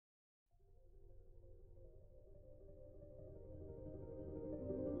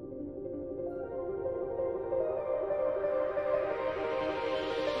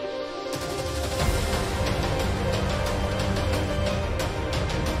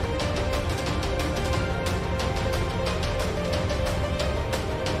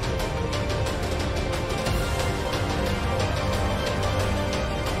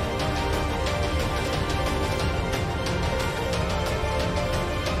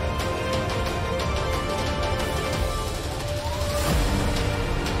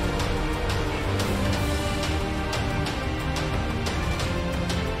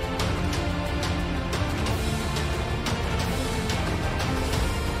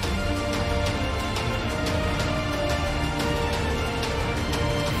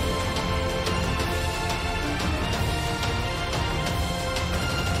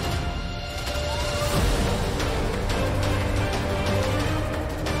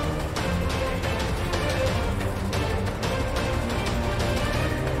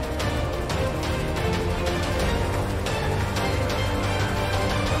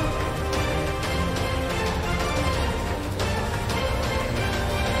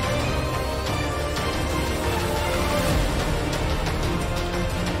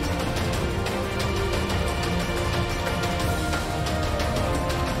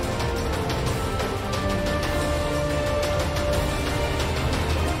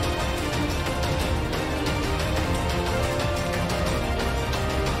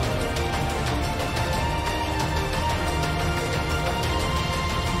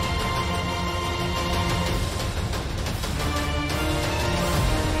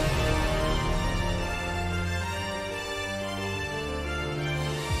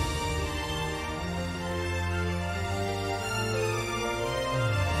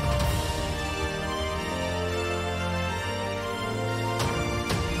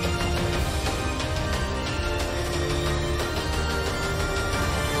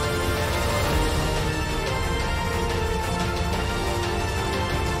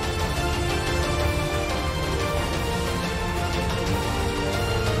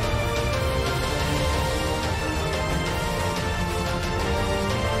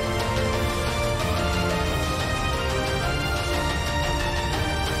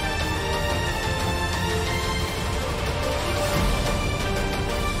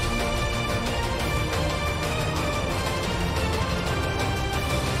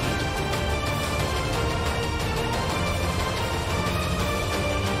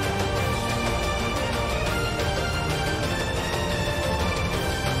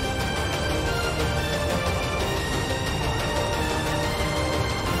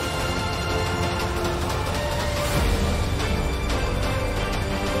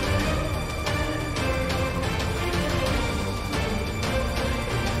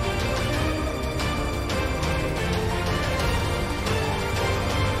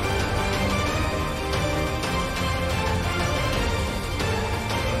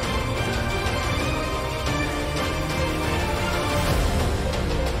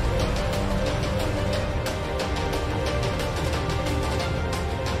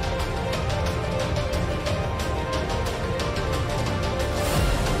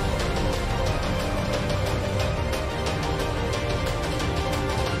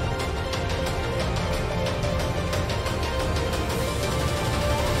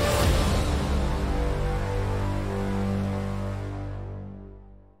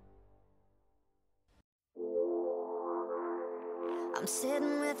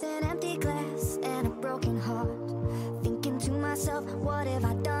Sitting with an empty glass and a broken heart, thinking to myself, what have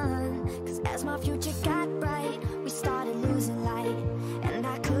I done? Cause as my future got bright, we started losing light, and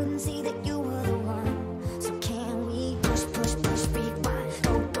I couldn't see that you were the one. So can we push, push, push, rewind,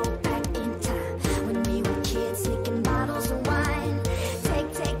 go back in time, when we were kids, sneaking bottles of wine.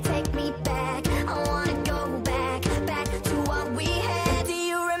 Take me back, I wanna go back to what we had. Do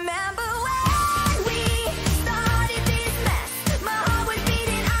you remember when we started this mess? My heart was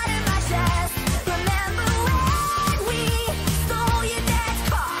beating out of my chest. Remember when we stole your dad's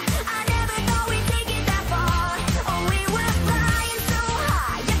car? I never thought we'd take it that far. Oh, we were flying so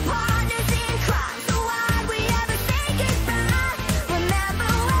high, your partners in crime. So why'd we ever say goodbye?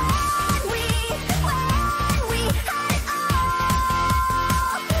 Remember when we had it all?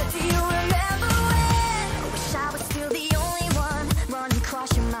 Do you remember when? I wish I was still the only one running across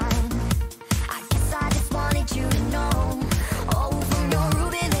your mind. I guess I just wanted you to know. Oh, from your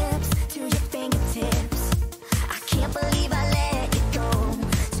ruby lips to your fingertips, I can't believe I let you go.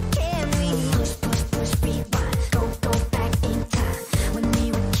 So can we push, push, push, rewind, go back in time, when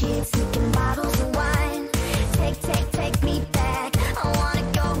we were kids, sneaking bottles of wine. Take me back, I wanna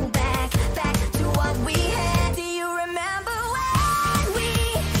go back to what we had. Do you remember when we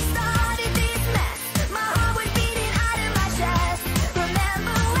started this mess? My heart was beating out of my chest.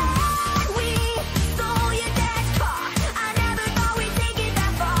 Remember when we stole your dad's car? I never thought we'd take it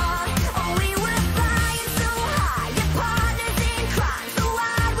that far. Oh, we were flying so high, your partners in crime. So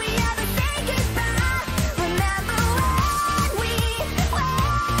why'd we ever say goodbye? Remember when we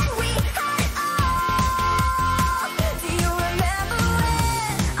had it all? Do you remember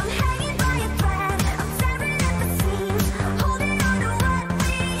when I'm hanging by a thread, I'm tearing at the seams, holding on to what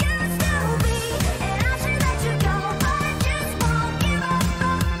we used to be, and I should let you go, but I just won't give up.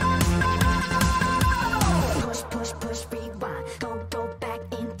 Push, push, push, rewind, go back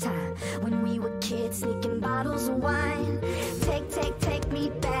in time, when we were kids, sneaking bottles of wine. Take me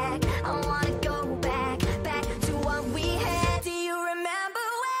back, I wanna go back to what we had. Do you remember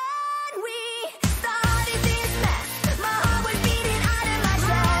when we started this mess? My heart was beating out of my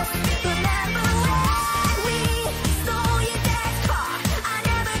chest. Remember when we stole your dad's car? I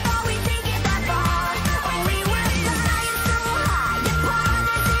never thought we'd take it that far. Oh, we were flying so high, your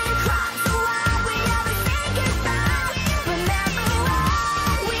partners in crime. So why'd we ever say goodbye? Remember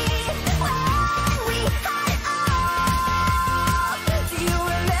when we had it all?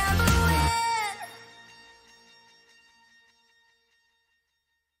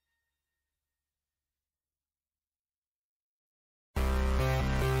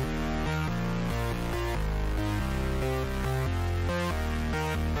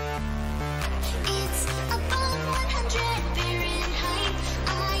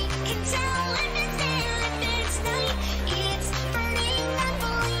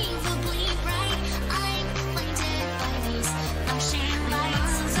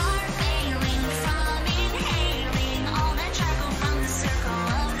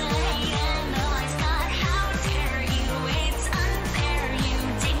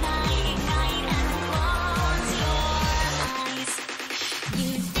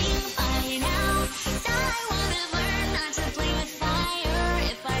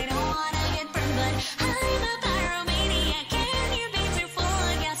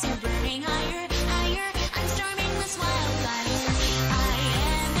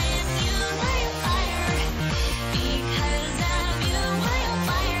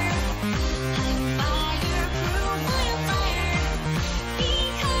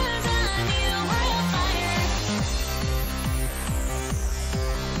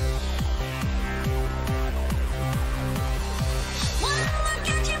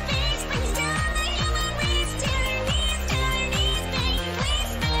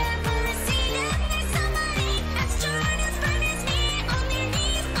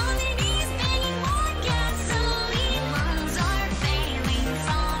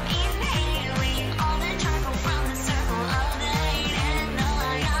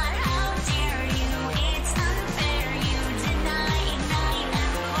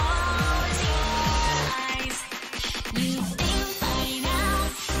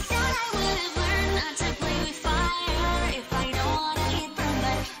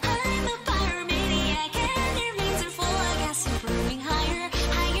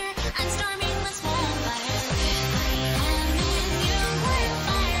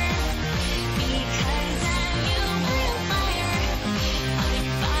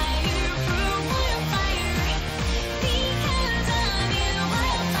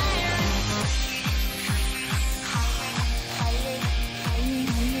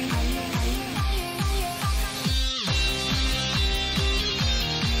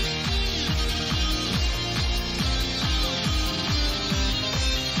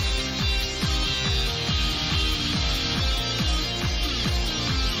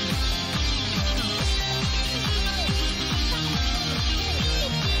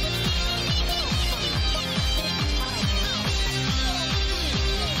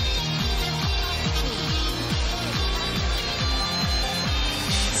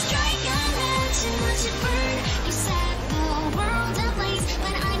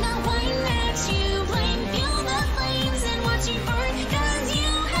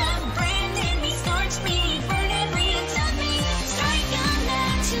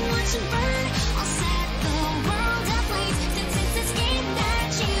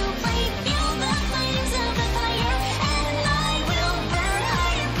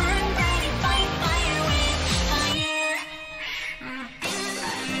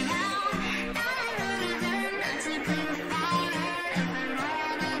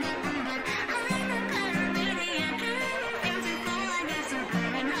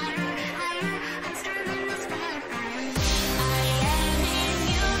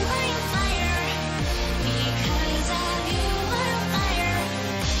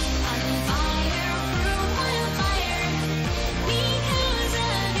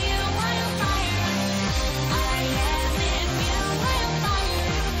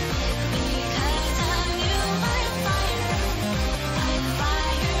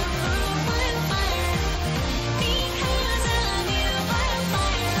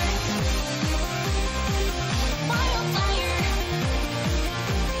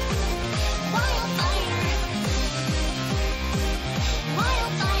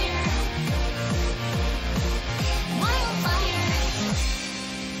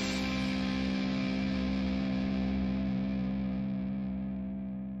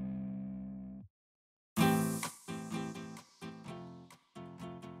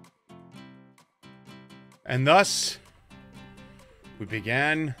 And thus, we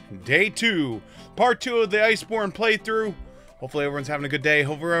began day 2, part 2 of the Iceborne playthrough. Hopefully everyone's having a good day.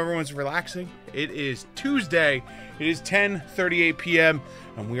 Hopefully everyone's relaxing. It is Tuesday. It is 10:38 p.m.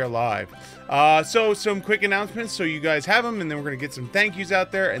 and we are live. So some quick announcements so you guys have them, and then we're going to get some thank yous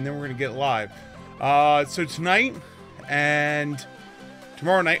out there, and then we're going to get live. So tonight and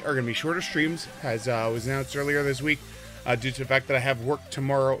tomorrow night are going to be shorter streams, as was announced earlier this week, due to the fact that I have work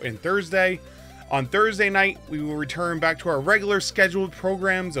tomorrow and Thursday. On Thursday night, we will return back to our regular scheduled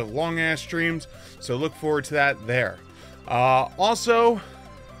programs of long-ass streams, so look forward to that there. Also,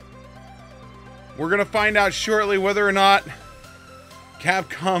 we're going to find out shortly whether or not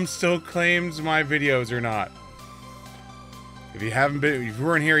Capcom still claims my videos or not. If you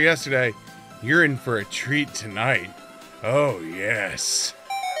weren't here yesterday, you're in for a treat tonight. Oh, yes.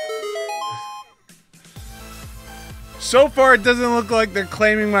 So far, it doesn't look like they're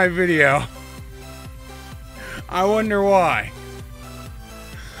claiming my video. I wonder why.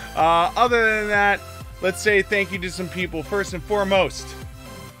 Other than that, let's say thank you to some people. First and foremost,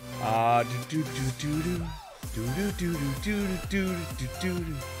 where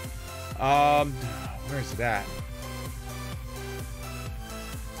is that?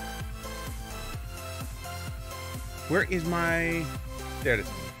 Where is my? There it is.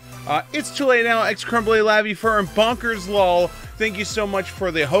 It's too late now. X Crumbly, Labby Fur, and Bonkers Lol. Thank you so much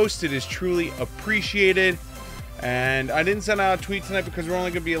for the host. It is truly appreciated. And I didn't send out a tweet tonight because we're only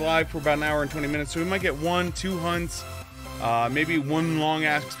going to be alive for about an hour and 20 minutes. So we might get 1, 2 hunts, maybe one long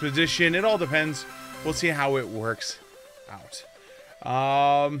exposition. It all depends. We'll see how it works out.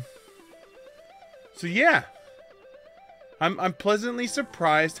 So yeah, I'm pleasantly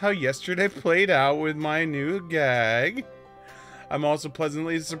surprised how yesterday played out with my new gag. I'm also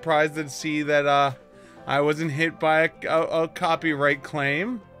pleasantly surprised to see that I wasn't hit by a copyright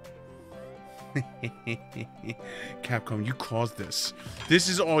claim. Capcom, you caused this. This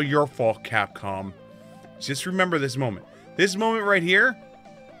is all your fault, Capcom. Just remember this moment. This moment right here,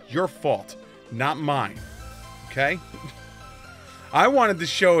 your fault, not mine. Okay? I wanted to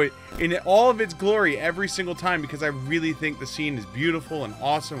show it in all of its glory every single time because I really think the scene is beautiful and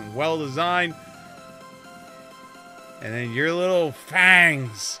awesome and well designed. And then your little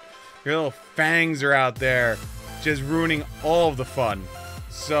fangs are out there just ruining all of the fun.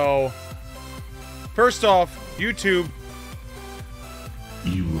 So, first off, YouTube.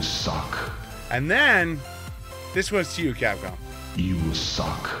 You suck. And then, this one's to you, Capcom. You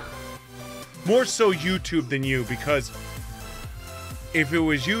suck. More so YouTube than you, because if it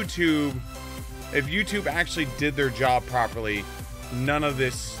was YouTube, if YouTube actually did their job properly, none of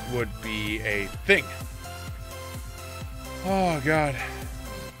this would be a thing. Oh, God.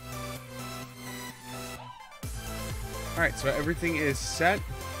 Alright, so everything is set.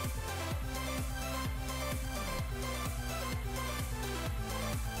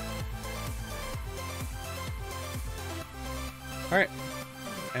 Alright,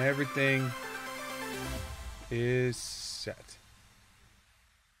 everything is set.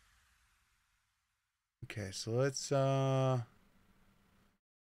 Okay, so let's,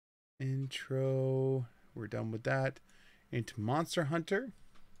 intro, we're done with that, into Monster Hunter,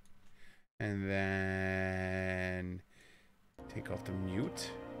 and then take off the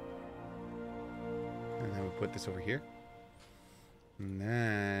mute, and then we put this over here, and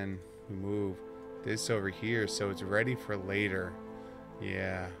then we move this over here so it's ready for later.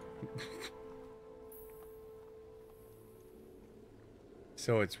 Yeah.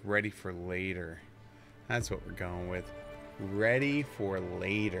 So it's ready for later. That's what we're going with. Ready for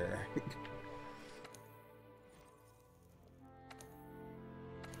later.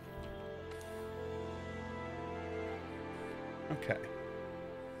 Okay.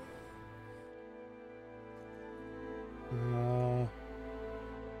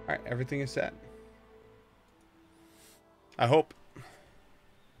 Alright, everything is set. I hope.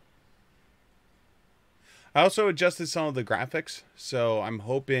 I also adjusted some of the graphics, so I'm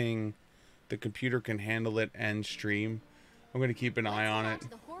hoping the computer can handle it and stream. I'm going to keep an eye on it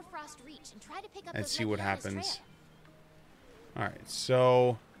and see what happens. Alright,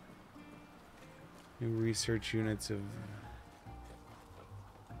 so new research units of...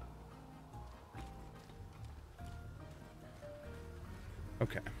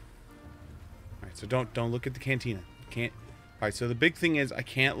 Okay. Alright, so don't look at the cantina. Can't. Alright, so the big thing is I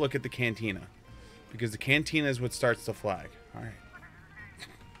can't look at the cantina, because the cantina is what starts the flag. Alright.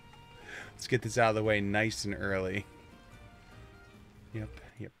 Let's get this out of the way nice and early. Yep.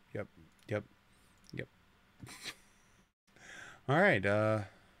 Alright,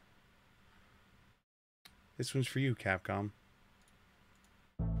 this one's for you, Capcom.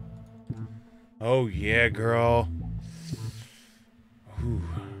 Oh, yeah, girl. Ooh.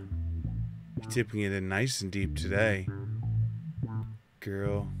 You're tipping it in nice and deep today.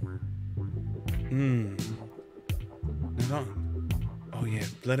 Girl. Mmm. No. Oh, yeah.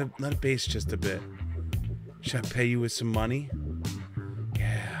 Let it base just a bit. Should I pay you with some money?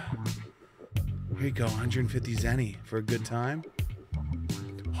 Yeah. Here you go, 150 zenny for a good time.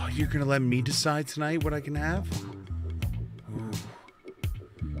 Oh, you're gonna let me decide tonight what I can have? Ooh.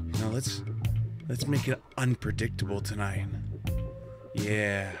 You know, let's make it unpredictable tonight.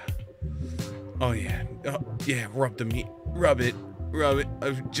 Yeah. Oh yeah. Oh yeah. Rub the meat. Rub it.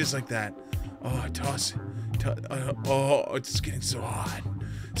 Just like that. Oh, toss it. Oh, it's getting so hot.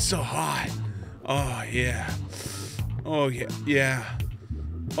 So hot. Oh yeah. Oh yeah. Yeah.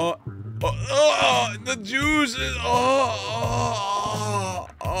 Oh, the juices. Oh,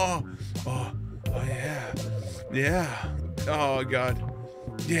 yeah. Yeah. Oh, God.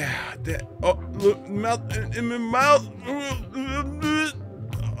 Yeah. Look, mouth in my mouth.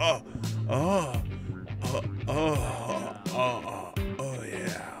 Oh,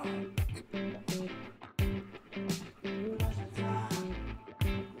 yeah.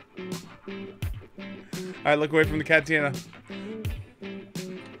 All right, look away from the Catina.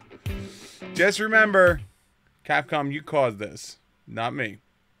 Just remember, Capcom, you caused this, not me.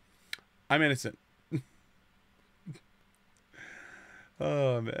 I'm innocent.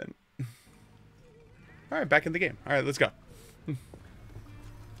 Oh, man. All right, back in the game. All right, let's go.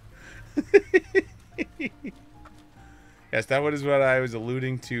 Yes, that was what I was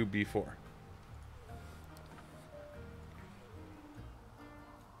alluding to before.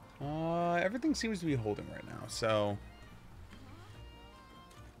 Everything seems to be holding right now, so...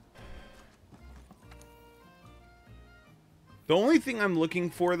 The only thing I'm looking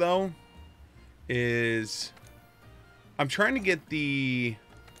for, though, is... I'm trying to get the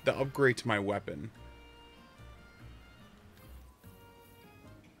upgrade to my weapon.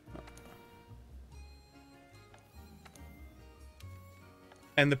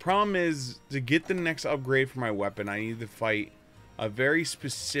 And the problem is, to get the next upgrade for my weapon, I need to fight a very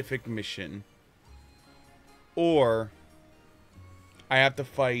specific mission. Or I have to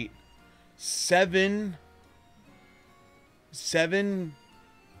fight seven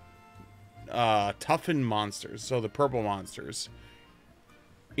toughened monsters, so the purple monsters.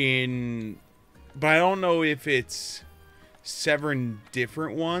 But I don't know if it's 7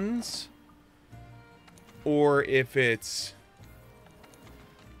 different ones or if it's...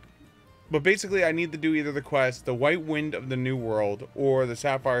 But basically, I need to do either the quest, the White Wind of the New World, or the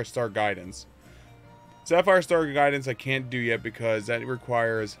Sapphire Star Guidance. Sapphire Star Guidance I can't do yet because that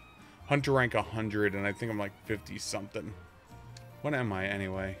requires Hunter rank 100, and I think I'm like 50-something. What am I,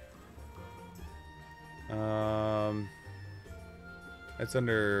 anyway? That's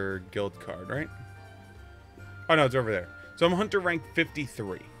under Guild Card, right? Oh, no, it's over there. So I'm Hunter rank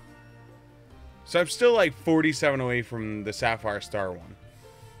 53. So I'm still like 47 away from the Sapphire Star one.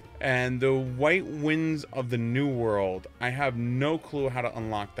 And the White Winds of the New World, I have no clue how to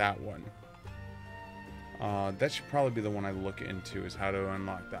unlock that one. That should probably be the one I look into, is how to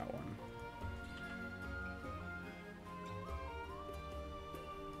unlock that one.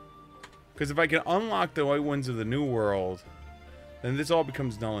 Because if I can unlock the White Winds of the New World, then this all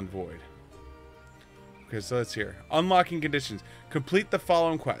becomes null and void. Okay, so let's hear. Unlocking conditions. Complete the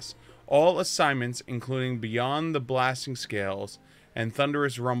following quests. All assignments, including Beyond the Blasting Scales and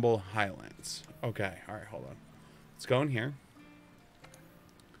Thunderous Rumble Highlands. Okay, alright, hold on. Let's go in here.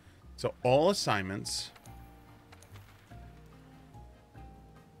 So, all assignments.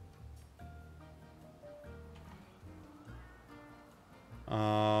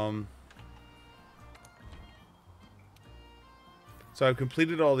 So, I've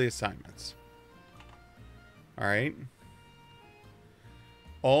completed all the assignments. Alright.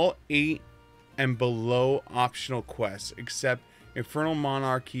 All 8 and below optional quests, except Infernal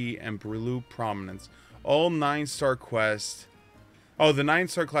Monarchy and Blue Prominence. All 9-star quests. Oh, the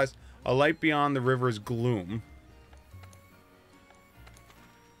 9-star class, A Light Beyond the River's Gloom.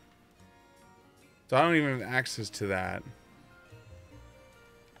 So I don't even have access to that.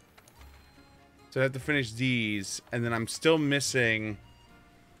 So I have to finish these, and then I'm still missing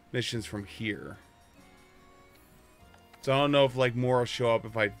missions from here. So I don't know if like more will show up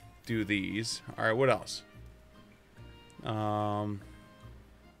if I do these. Alright, what else?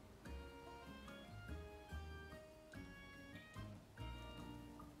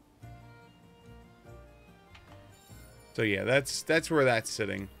 So yeah, that's where that's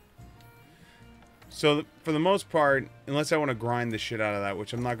sitting. So for the most part, unless I want to grind the shit out of that,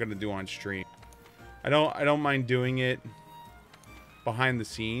 which I'm not going to do on stream, I don't mind doing it behind the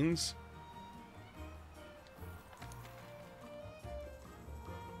scenes.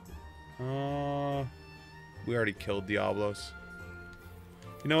 We already killed Diablos.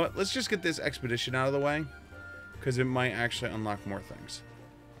 You know what? Let's just get this expedition out of the way. Because it might actually unlock more things.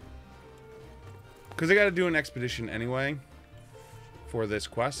 Because I got to do an expedition anyway. For this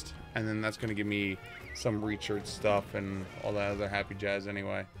quest. And then that's going to give me some research stuff and all that other happy jazz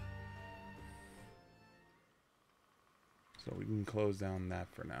anyway. So we can close down that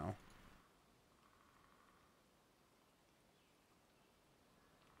for now.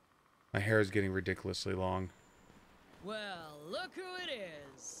 My hair is getting ridiculously long. Well, look who it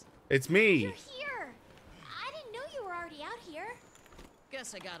is. It's me! You're here! I didn't know you were already out here.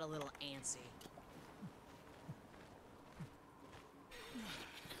 Guess I got a little antsy.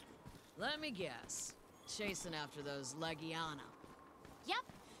 Let me guess. Chasing after those Legiana. Yep.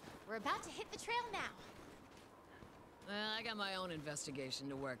 We're about to hit the trail now. I got my own investigation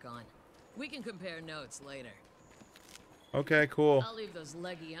to work on. We can compare notes later. Okay, cool. I'll leave those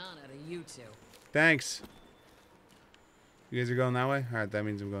Legiana to you two. Thanks. You guys are going that way? Alright, that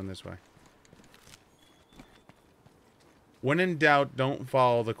means I'm going this way. When in doubt, don't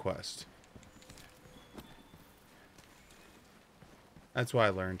follow the quest. That's what I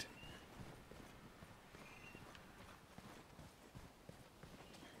learned.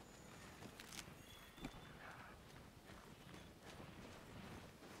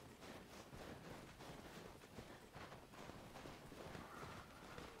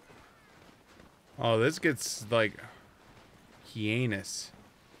 Oh, this gets, like, heinous.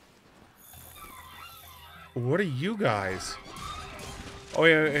 What are you guys? Oh,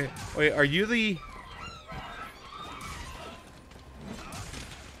 wait, wait, are you the...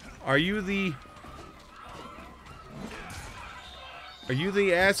 Are you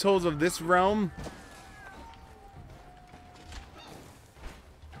the assholes of this realm?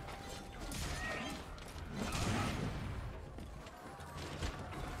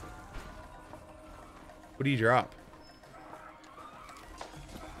 What do you drop?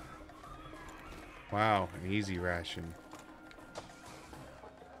 Wow, an easy ration.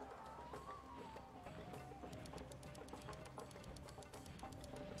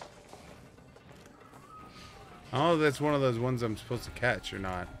 Oh, that's one of those ones I'm supposed to catch or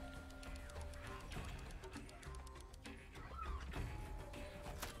not.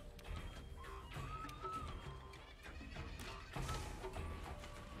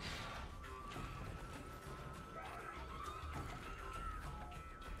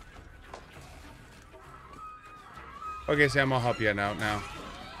 Okay, Sam, I'll help you out now.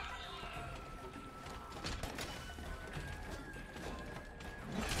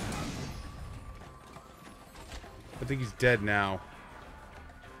 I think he's dead now.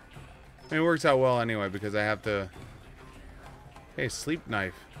 I mean, it works out well anyway because I have to... Hey, sleep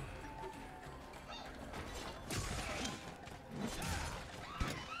knife.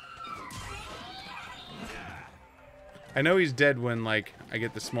 I know he's dead when, like, I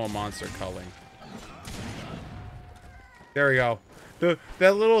get the small monster culling. There we go.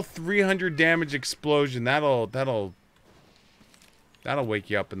 That little 300 damage explosion, that'll wake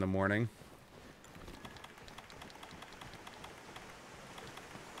you up in the morning.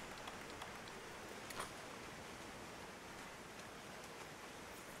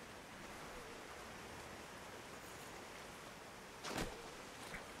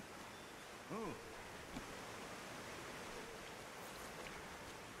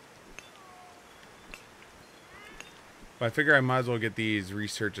 But I figure I might as well get these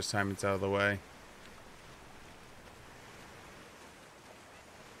research assignments out of the way.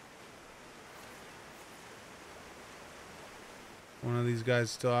 One of these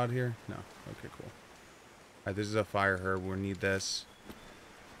guys still out here? No. Okay, cool. Alright, this is a fire herb. We'll need this.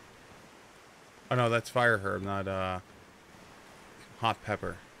 Oh no, that's fire herb, not hot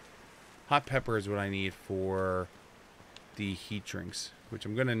pepper. Hot pepper is what I need for the heat drinks, which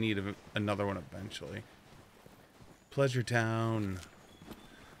I'm gonna need another one eventually. Pleasure Town.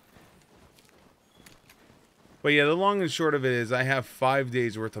 But yeah, the long and short of it is I have 5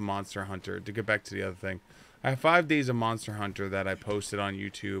 days worth of Monster Hunter. To get back to the other thing, I have 5 days of Monster Hunter that I posted on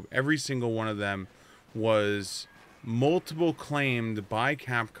YouTube. Every single one of them was multiple claimed by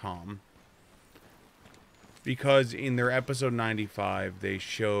Capcom because in their episode 95 they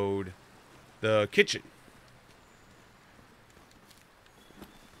showed the kitchen.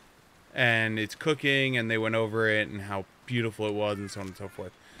 And it's cooking, and they went over it and how beautiful it was and so on and so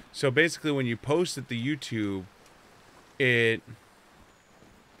forth. So basically when you post it to YouTube,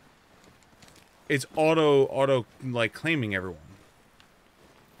 it's auto like claiming everyone.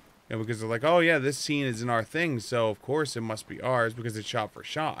 You know, because they're like, oh yeah, this scene is in our thing, so of course it must be ours because it's shot for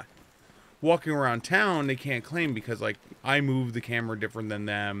shot. Walking around town, they can't claim because like I move the camera different than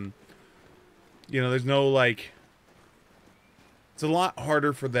them. You know, there's no, like... It's a lot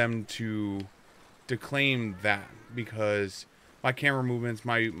harder for them to claim that, because my camera movements,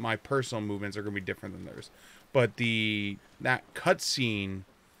 my personal movements are going to be different than theirs. But that cutscene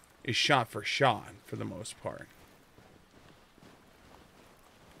is shot for shot, for the most part.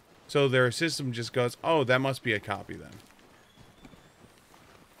 So their system just goes, oh, that must be a copy then.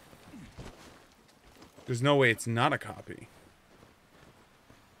 There's no way it's not a copy.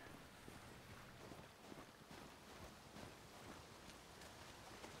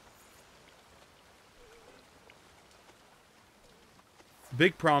 The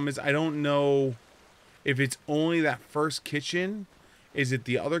big problem is I don't know if it's only that first kitchen. Is it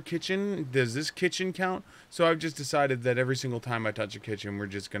the other kitchen? Does this kitchen count? So I've just decided that every single time I touch a kitchen, we're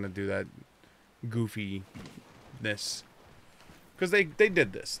just going to do that goofiness. Because they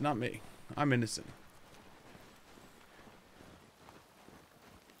did this, not me. I'm innocent.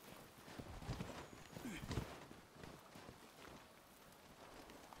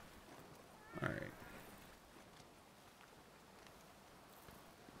 Alright.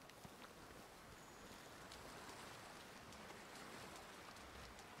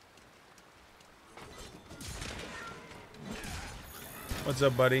 What's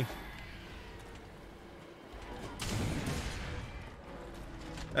up, buddy?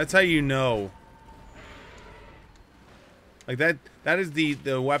 That's how you know. Like that is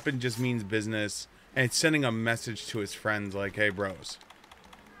the weapon just means business, and it's sending a message to his friends like, hey bros,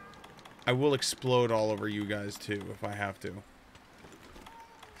 I will explode all over you guys too if I have to.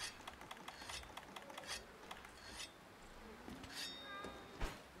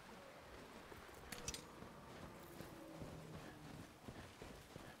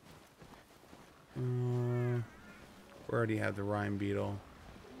 We already have the Rhyme Beetle.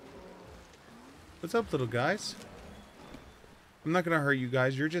 What's up, little guys? I'm not gonna hurt you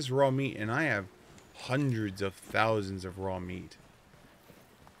guys. You're just raw meat, and I have hundreds of thousands of raw meat.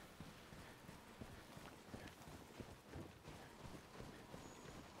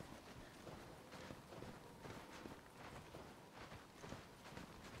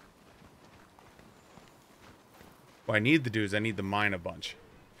 What I need to do is I need to mine a bunch.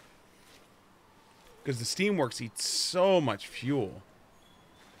 Because the Steamworks eat so much fuel.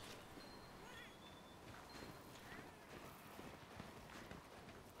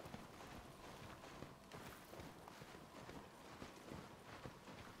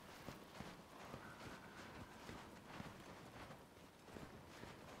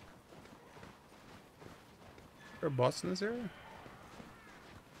 Is there a boss in this area?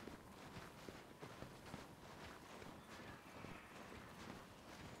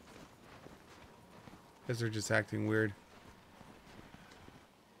 Guess they're just acting weird.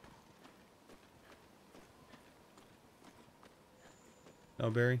 No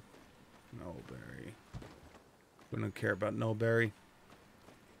berry? No berry. We don't care about no berry.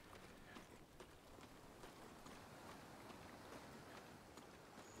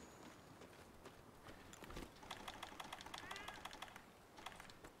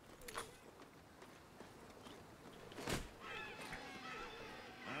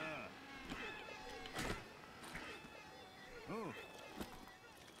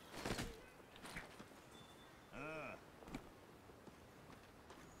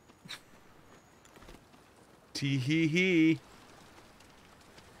 Tee hee hee.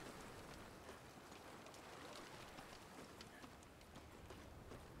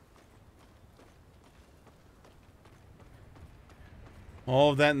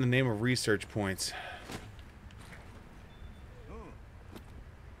 All of that in the name of research points.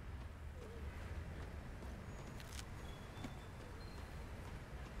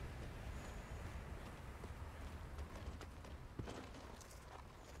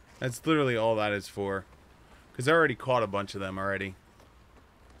 That's literally all that is for. Because I already caught a bunch of them already.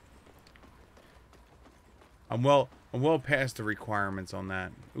 I'm well past the requirements on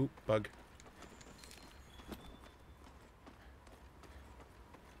that. Oop, bug.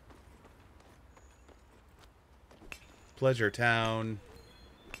 Pleasure Town.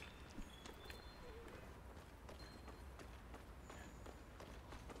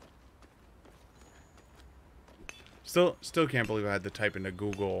 Still can't believe I had to type into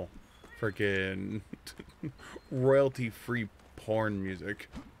Google freaking royalty-free porn music.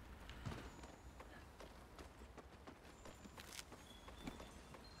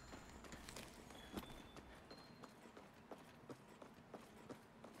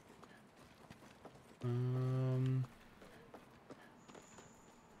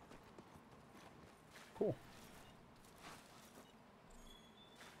 Cool.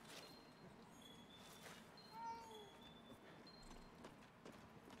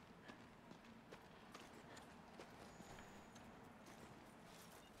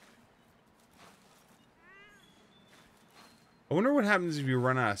 I wonder what happens if you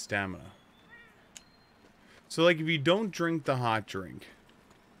run out of stamina. So, like, if you don't drink the hot drink,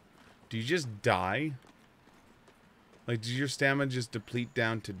 do you just die? Like, does your stamina just deplete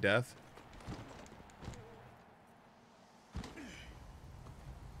down to death?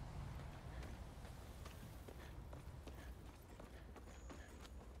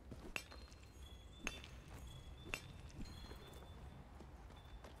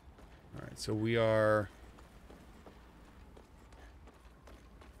 Alright, so we are...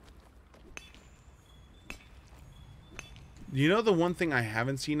 You know the one thing I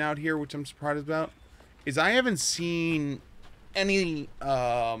haven't seen out here, which I'm surprised about, is I haven't seen any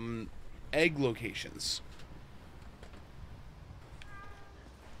egg locations.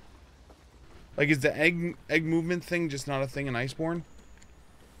 Like, is the egg movement thing just not a thing in Iceborne?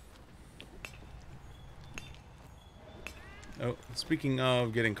 Oh, speaking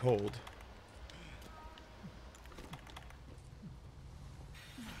of getting cold.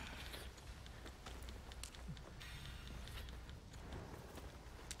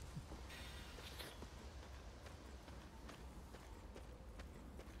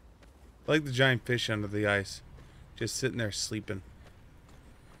 I like the giant fish under the ice. Just sitting there sleeping.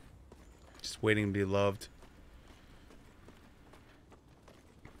 Just waiting to be loved.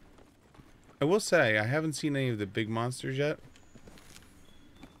 I will say, I haven't seen any of the big monsters yet.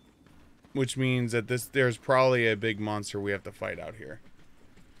 Which means that there's probably a big monster we have to fight out here.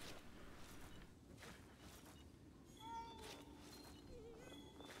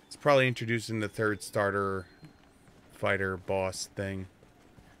 It's probably introducing the third starter fighter boss thing.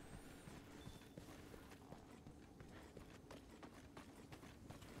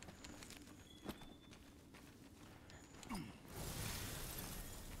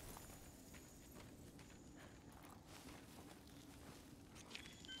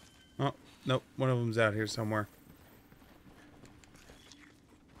 Oh, nope. One of them's out here somewhere.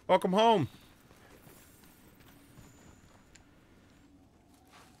 Welcome home.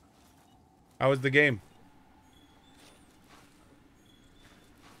 How was the game?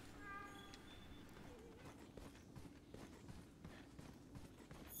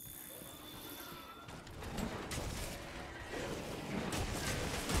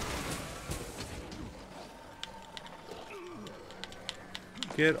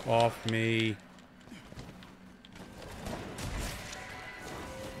 Get off me.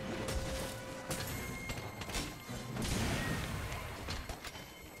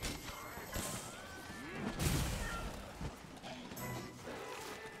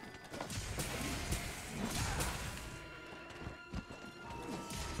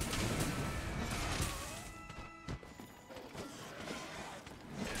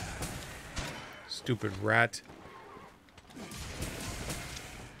 Stupid rat.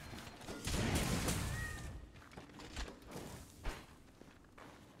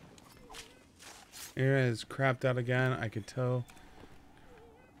 Internet is crapped out again, I could tell.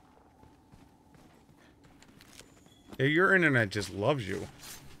 Yeah, your internet just loves you.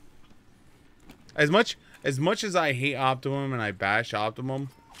 As much as I hate Optimum and I bash Optimum,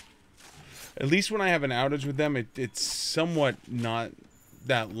 at least when I have an outage with them, it's somewhat not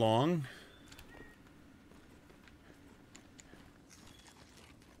that long.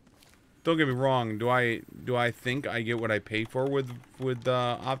 Don't get me wrong. Do I think I get what I pay for with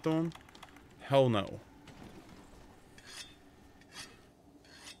Optimum? Hell no.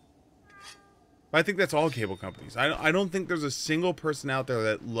 I think that's all cable companies. I don't think there's a single person out there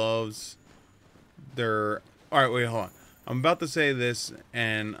that loves their... Alright, wait, hold on. I'm about to say this,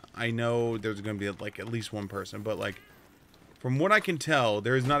 and I know there's going to be, like, at least one person, but, like, from what I can tell,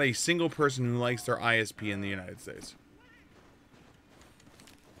 there is not a single person who likes their ISP in the United States.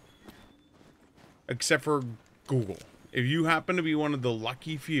 Except for Google. If you happen to be one of the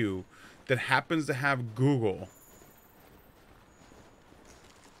lucky few that happens to have Google...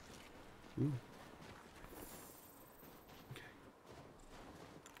 Ooh.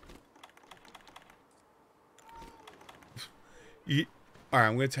 Alright,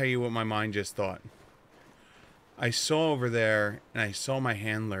 I'm going to tell you what my mind just thought. I saw over there, and I saw my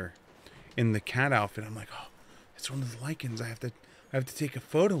handler in the cat outfit. I'm like, oh, that's one of the lichens I have to take a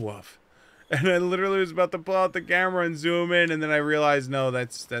photo of. And I literally was about to pull out the camera and zoom in, and then I realized, no,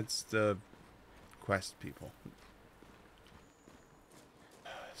 that's the quest people.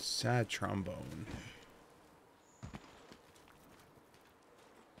 Sad trombone.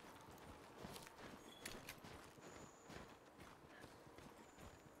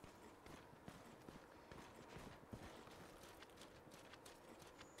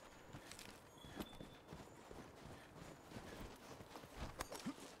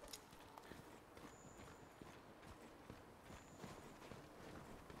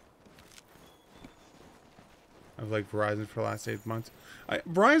 I've liked Verizon for the last 8 months.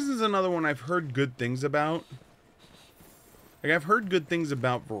 Verizon's another one I've heard good things about. Like, I've heard good things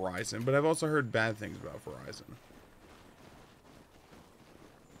about Verizon, but I've also heard bad things about Verizon.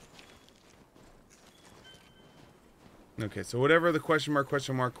 Okay, so whatever the question mark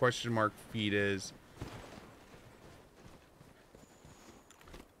feed is.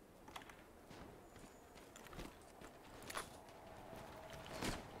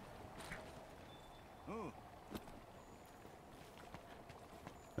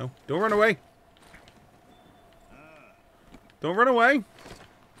 No, don't run away. Don't run away.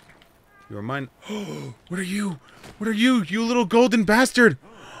 You are mine. What are you? What are you? You little golden bastard.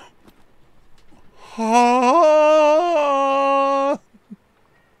 Oh,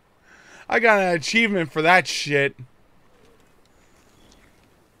 I got an achievement for that shit.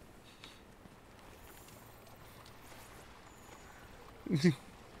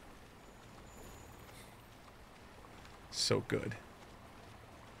 So good.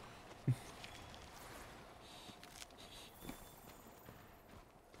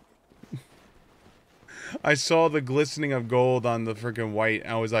 I saw the glistening of gold on the freaking white,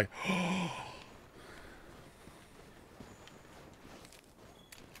 and I was like,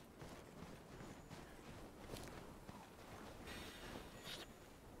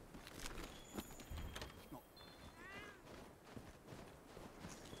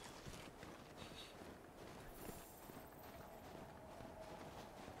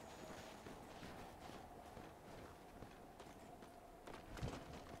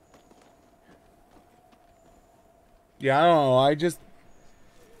 yeah, I don't know.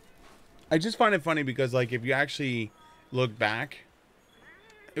 I just find it funny because, like, if you actually look back,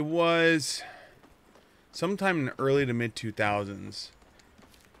 it was sometime in the early to mid 2000s.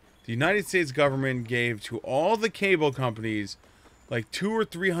 The United States government gave to all the cable companies like 200 or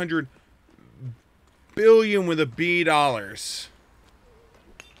 300 billion with a B dollars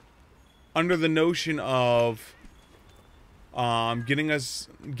under the notion of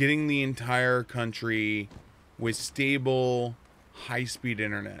getting the entire country with stable high-speed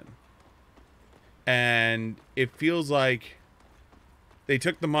internet. And it feels like they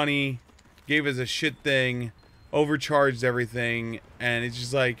took the money, gave us a shit thing, overcharged everything, and it's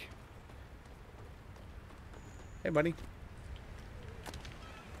just like, hey buddy,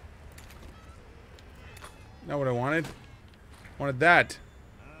 not what I wanted. I wanted that.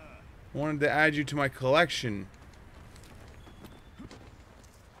 I wanted to add you to my collection.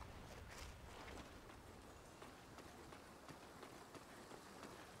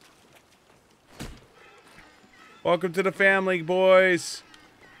 Welcome to the family, boys.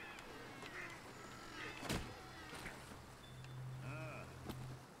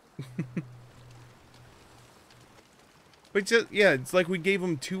 But just, yeah, it's like we gave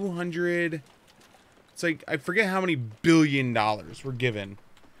them 200. It's like, I forget how many $1 billion were given.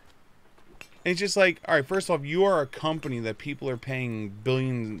 And it's just like, all right, first off, you are a company that people are paying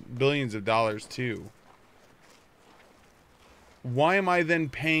billions of dollars to. Why am I then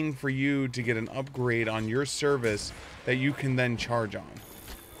paying for you to get an upgrade on your service that you can then charge on?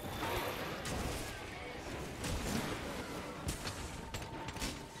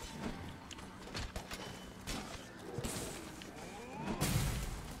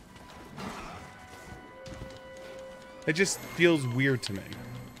 It just feels weird to me.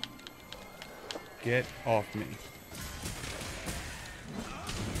 Get off me.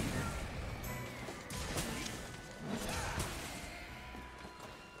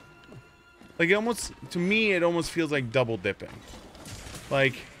 Like, it almost, to me, it almost feels like double dipping.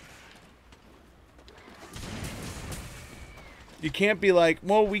 Like, you can't be like,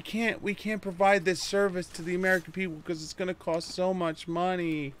 well, we can't provide this service to the American people because it's going to cost so much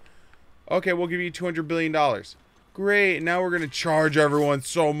money. Okay, we'll give you $200 billion. Great, now we're going to charge everyone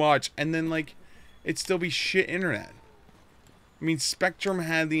so much. And then, like, it'd still be shit internet. I mean, Spectrum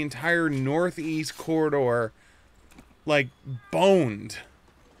had the entire Northeast corridor, like, boned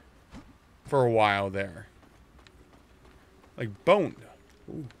for a while there. Like, boned.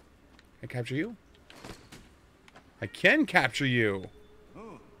 Ooh. Can I capture you? I can capture you.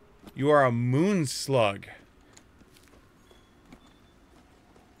 You are a moon slug.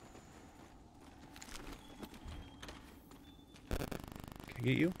 Can I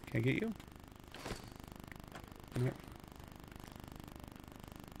get you? Can I get you? All right.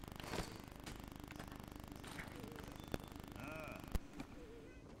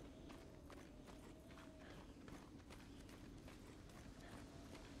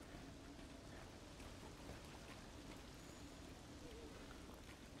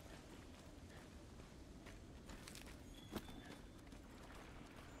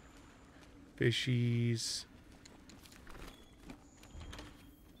 Fishies.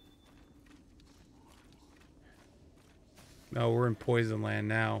 No, we're in Poison Land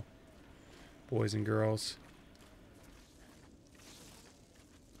now. Boys and girls.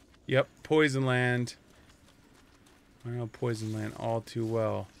 Yep, Poison Land. I know Poison Land all too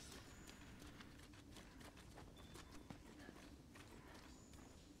well.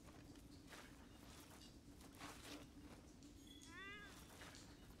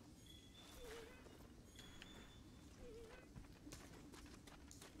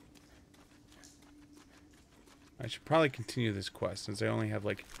 I should probably continue this quest since I only have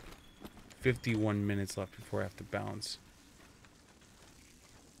like 51 minutes left before I have to bounce.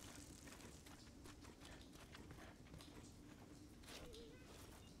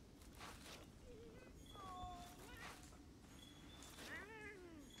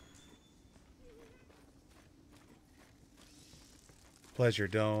 Pleasure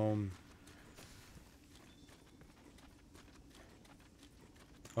Dome.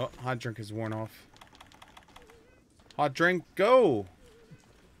 Oh, hot drink is worn off. Hot drink, go!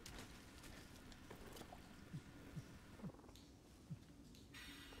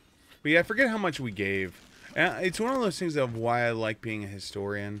 But yeah, I forget how much we gave. And it's one of those things of why I like being a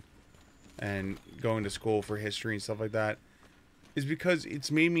historian and going to school for history and stuff like that. Is because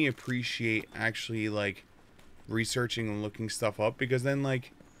it's made me appreciate actually, like, researching and looking stuff up. Because then,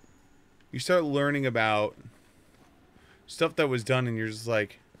 like, you start learning about stuff that was done and you're just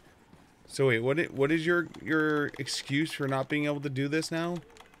like, so wait, what is your excuse for not being able to do this now?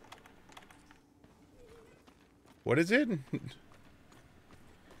 What is it? And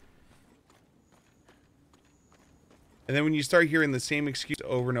then when you start hearing the same excuse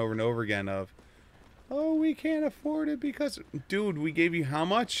over and over and over again of, oh, we can't afford it because, dude, we gave you how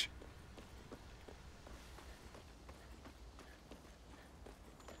much?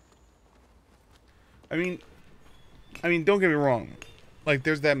 I mean, don't get me wrong. Like,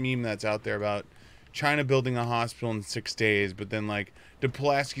 there's that meme that's out there about China building a hospital in 6 days, but then, like, the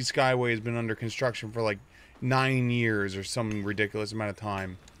Pulaski Skyway has been under construction for, like, 9 years or some ridiculous amount of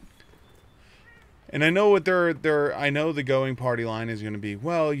time. And I know what I know the going party line is going to be,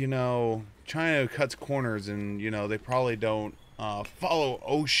 well, you know, China cuts corners and, you know, they probably don't follow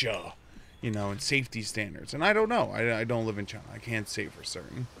OSHA, you know, and safety standards. And I don't know. I don't live in China. I can't say for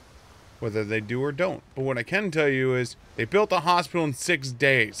certain whether they do or don't. But what I can tell you is they built a hospital in 6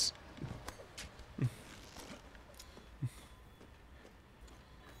 days.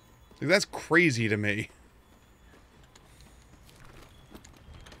 Like, that's crazy to me.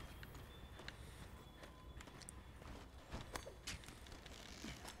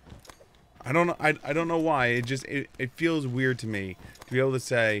 I don't know. I don't know why. It feels weird to me to be able to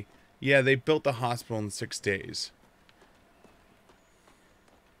say, yeah, they built the hospital in 6 days.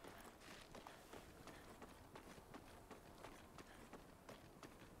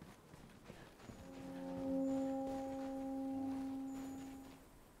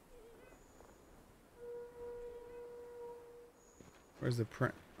 Where's the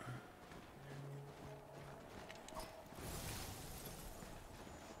print?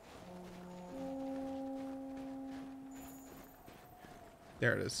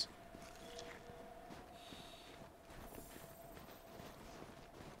 There it is.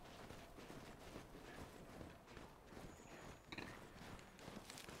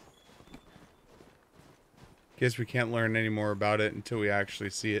 Guess we can't learn any more about it until we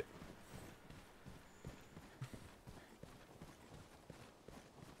actually see it.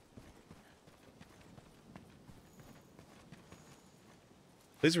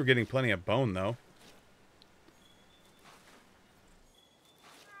 At least we're getting plenty of bone, though.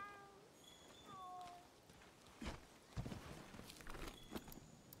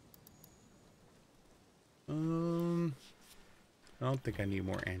 I don't think I need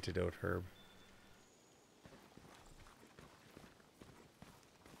more antidote herb.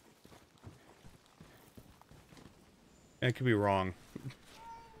 I could be wrong.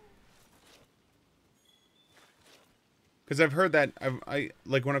 Because I've heard that, I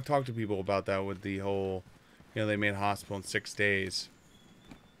like when I've talked to people about that with the whole, you know, they made a hospital in 6 days.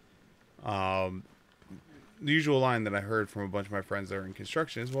 The usual line that I heard from a bunch of my friends that are in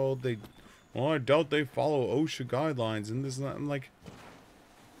construction is, well, I doubt they follow OSHA guidelines and this and that. I'm like,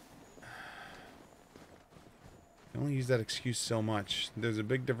 I only use that excuse so much. There's a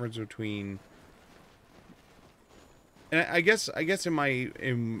big difference between, and I guess in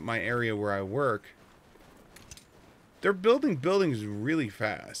my area where I work, they're building buildings really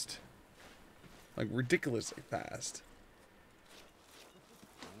fast. Like, ridiculously fast.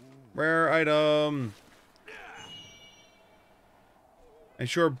 Rare item. And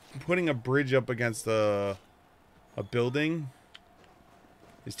sure, putting a bridge up against a building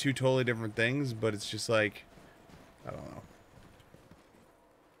is two totally different things, but it's just like, I don't know.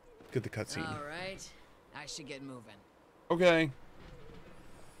 Get the cutscene. All right, I should get moving. Okay.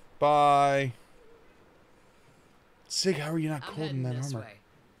 Bye. Sig, how are you not I'm cold in heading that this armor? way.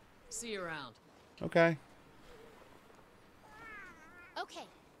 See you around. Okay. Okay,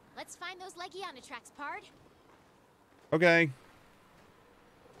 let's find those Legiana tracks, Pard. Okay.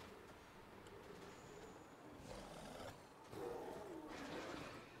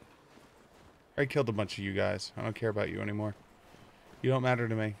 I killed a bunch of you guys. I don't care about you anymore. You don't matter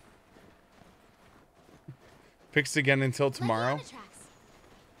to me. Fixed again until tomorrow. Legiana tracks.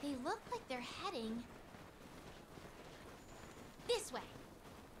 They look like they're heading this way.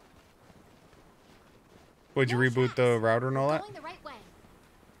 Would you More reboot tracks. the router and all We're that? going the right way.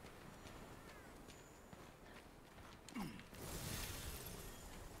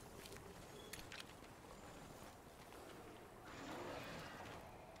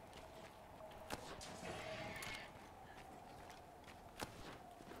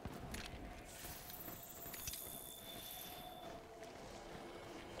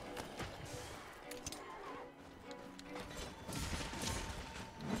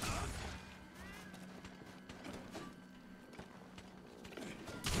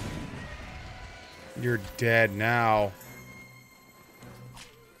 You're dead now.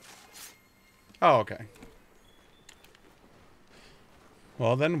 Oh, okay.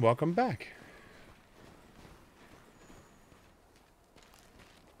 Well then, welcome back.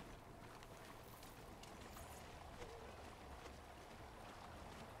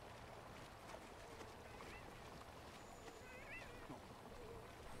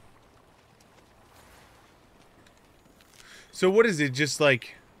 So what is it? Just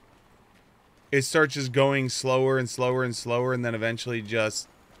like it starts just going slower and slower and slower, and then eventually just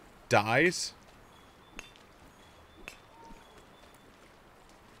dies?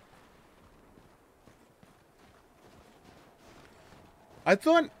 I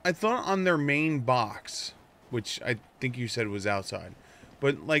thought on their main box, which I think you said was outside,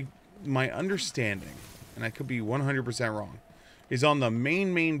 but like my understanding, and I could be 100% wrong, is on the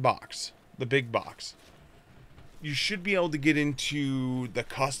main box, the big box. You should be able to get into the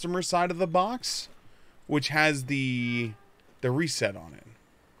customer side of the box, which has the reset on it.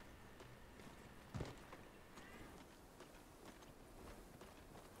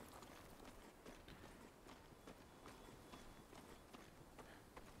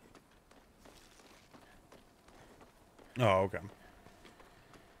 Oh, okay.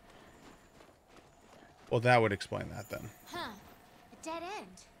 Well, that would explain that then. Huh. A dead end.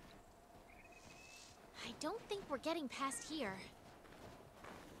 I don't think we're getting past here.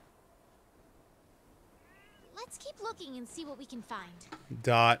 Let's keep looking and see what we can find.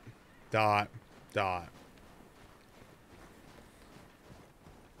 Dot, dot, dot.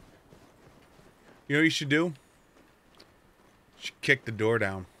 You know what you should do? You should kick the door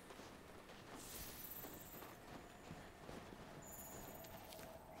down.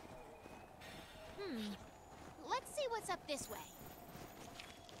 Let's see what's up this way.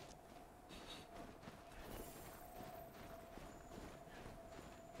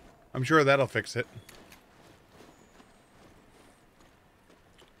 I'm sure that'll fix it.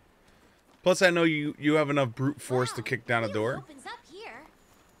 Plus, I know you have enough brute force to Wow, kick down a really door. opens up here.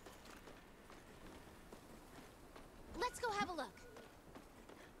 Let's go have a look.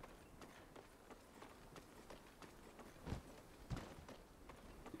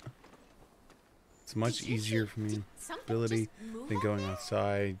 It's much Did you easier see- for me. did something Ability just move than up going there?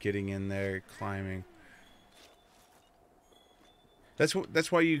 outside, getting in there, climbing.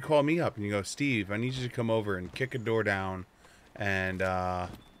 That's why you call me up and you go, Steve, I need you to come over and kick a door down and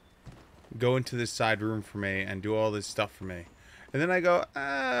go into this side room for me and do all this stuff for me. And then I go,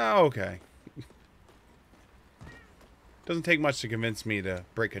 okay. Doesn't take much to convince me to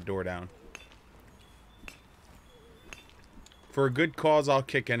break a door down. For a good cause, I'll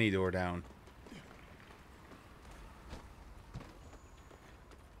kick any door down.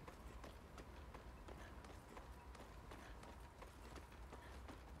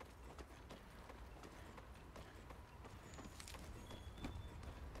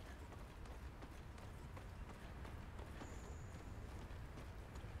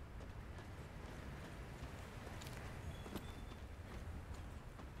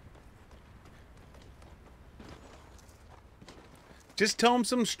 Just tell him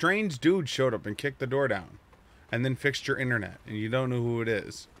some strange dude showed up and kicked the door down. And then fixed your internet. And you don't know who it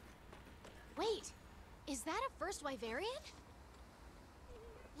is. Wait, is that a first Wyverian?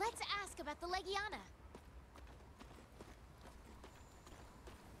 Let's ask about the Legiana.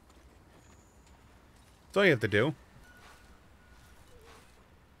 That's all you have to do.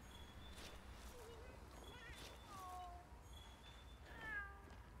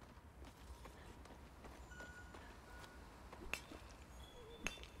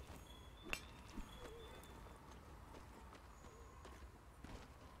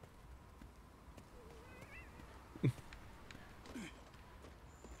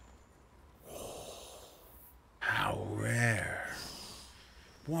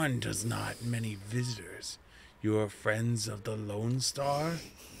 One does not many visitors. You are friends of the Lone Star?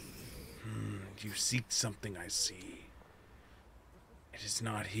 You seek something, I see. It is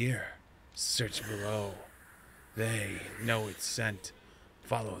not here. Search below. They know it's sent.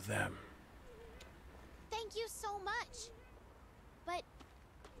 Follow them. Thank you so much. But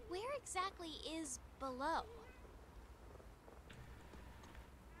where exactly is below?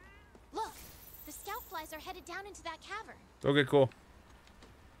 Look, the scout flies are headed down into that cavern. Okay, cool.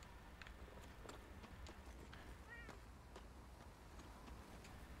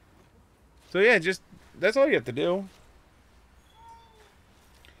 So yeah, just that's all you have to do.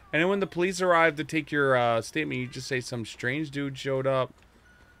 And then when the police arrive to take your statement, you just say some strange dude showed up.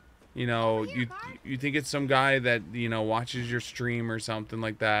 You know, you think it's some guy that, you know, watches your stream or something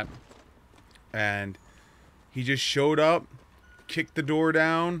like that. And he just showed up, kicked the door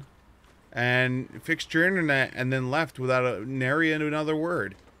down, and fixed your internet, and then left without a nary another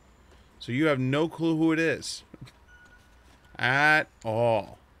word. So you have no clue who it is. At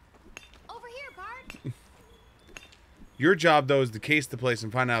all. Over here, Bard. Your job, though, is to case the place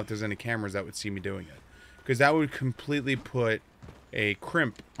and find out if there's any cameras that would see me doing it. Because that would completely put a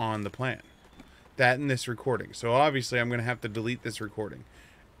crimp on the plan. That and this recording. So obviously I'm going to have to delete this recording.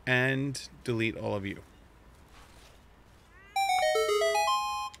 And delete all of you.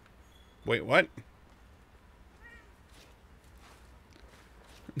 Wait, what?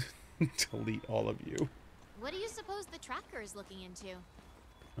 Delete all of you. What do you suppose the tracker is looking into?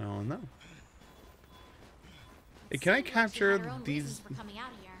 I don't know. Hey, can I Seemed like she capture had her own these? reasons for coming out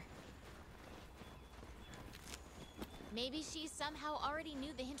here. Maybe she somehow already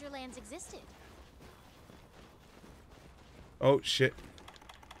knew the hinterlands existed. Oh, shit.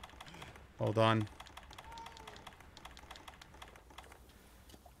 Hold on.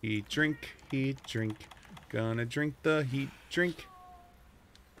 Eat, drink, gonna drink the heat drink.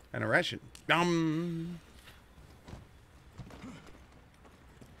 And a ration.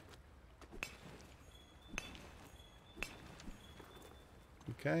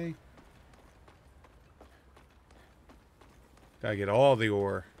 Okay. Gotta get all the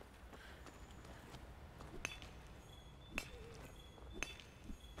ore.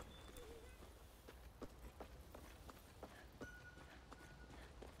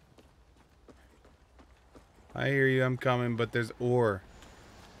 I hear you, I'm coming, but there's ore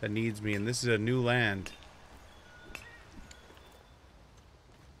that needs me, and this is a new land.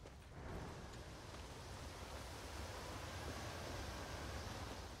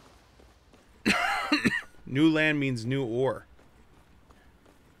 New land means new ore.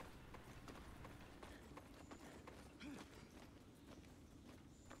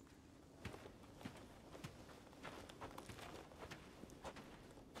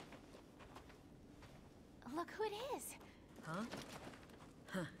 Look who it is. Huh?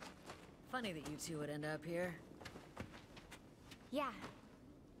 Huh. Funny that you two would end up here. Yeah.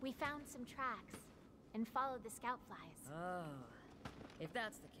 We found some tracks and followed the scout flies. Oh. If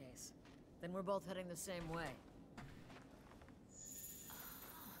that's the case, then we're both heading the same way.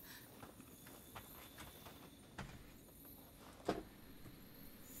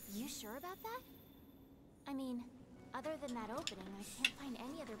 You sure about that? I mean, other than that opening, I can't find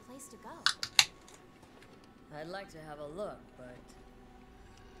any other place to go. I'd like to have a look, but...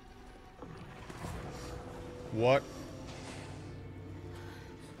 What?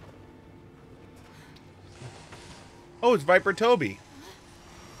 Oh, it's Viper Toby.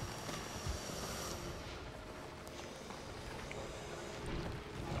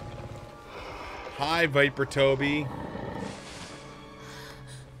 Hi, Viper Toby.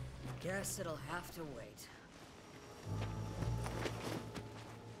 Guess it'll have to wait.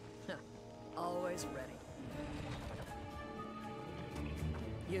 Always ready.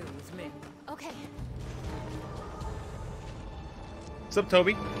 You with me. Okay. What's up,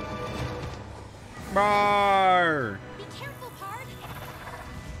 Toby? Bar. Be careful, Pard.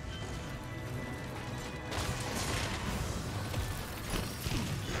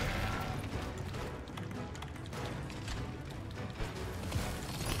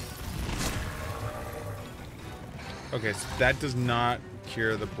 Okay, so that does not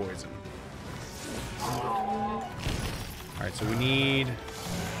cure the poison. Alright, so we need...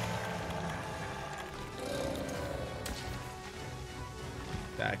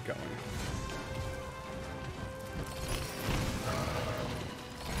 that going.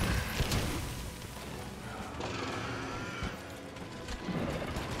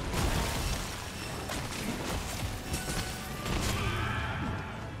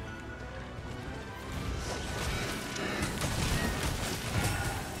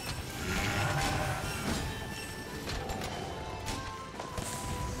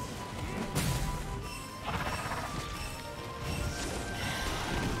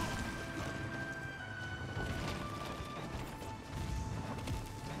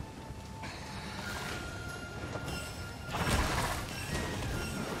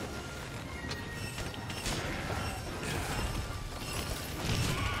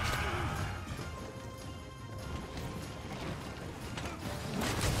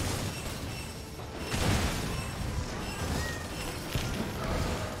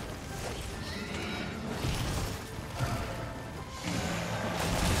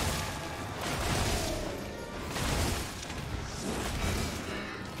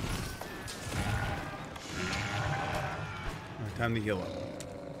 time to heal up.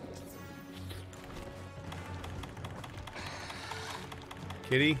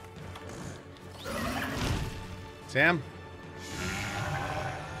 Kitty. Sam.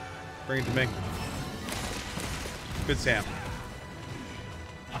 Bring it to me. Good Sam.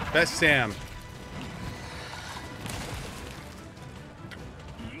 Best Sam.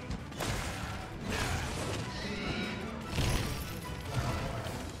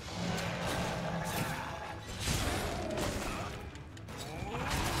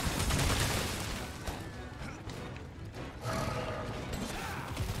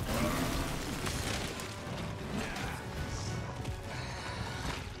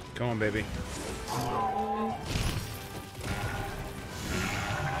 Come on, baby.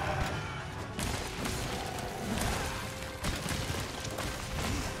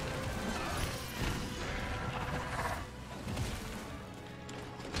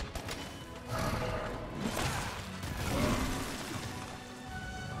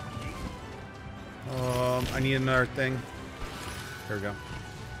 I need another thing. There we go.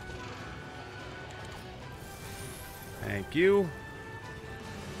 Thank you.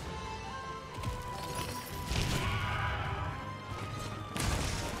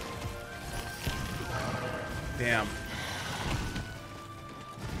 Damn.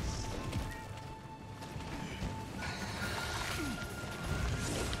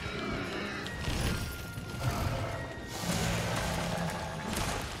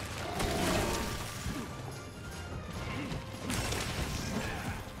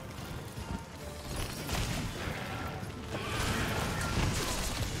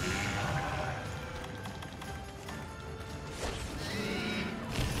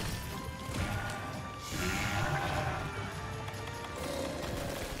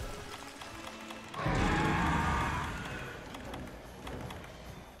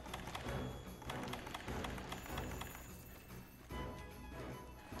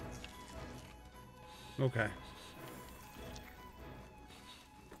 Okay.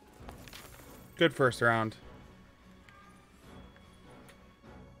 Good first round.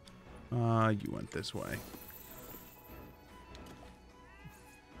 You went this way.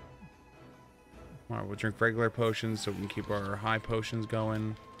 Alright, we'll drink regular potions so we can keep our high potions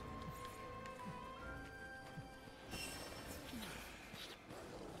going.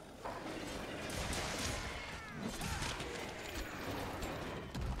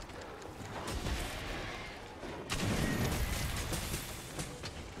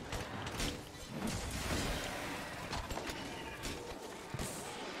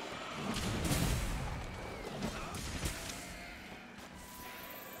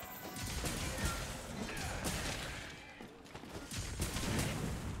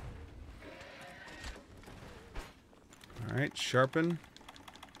 Alright, sharpen.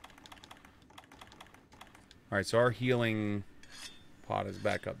 Alright, so our healing pot is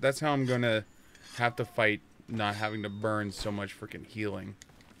back up. That's how I'm gonna have to fight not having to burn so much freaking healing.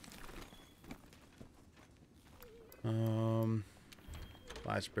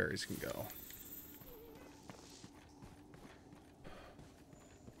 Flash berries can go.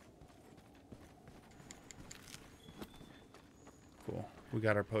 Cool. We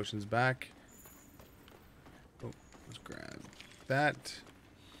got our potions back. Oh, let's grab that.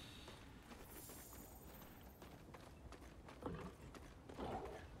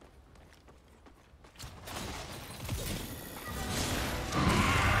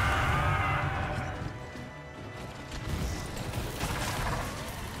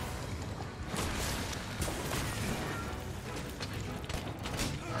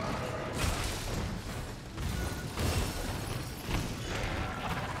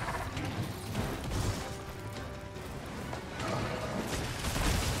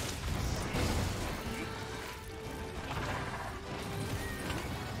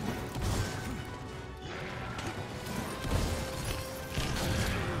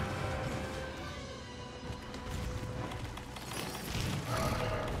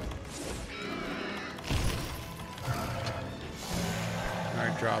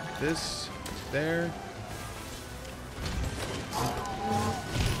 Drop this there.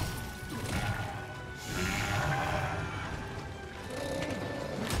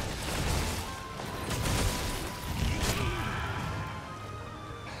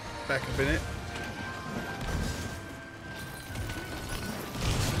 Back up in it.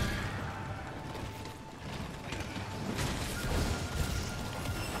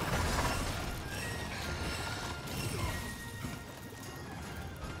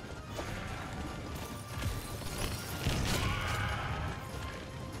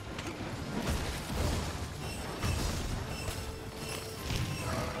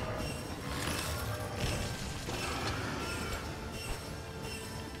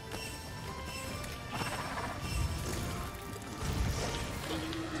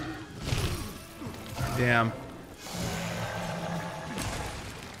 Damn.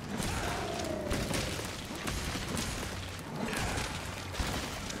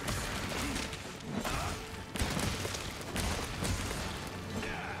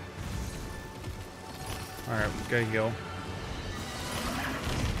 Alright, we gotta heal.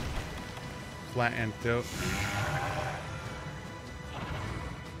 Flat antidote.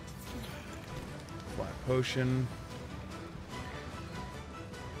 Flat potion.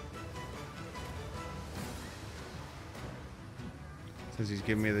 Since he's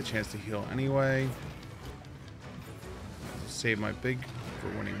giving me the chance to heal anyway. Save my big for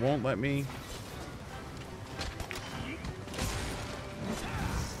when he won't let me.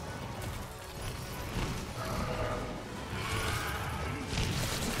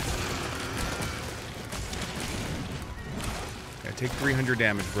 I take 300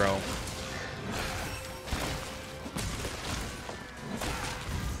 damage, bro.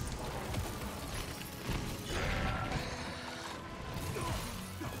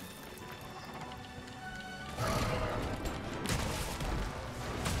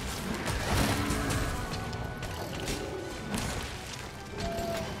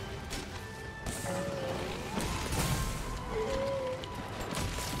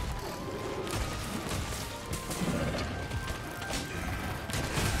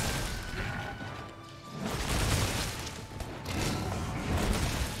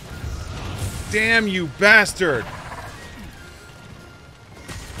 Damn you, bastard!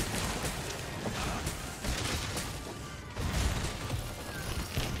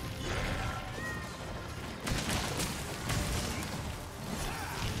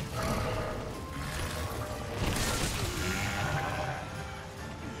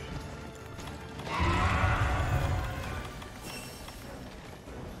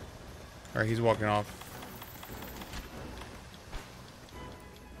 Alright, he's walking off.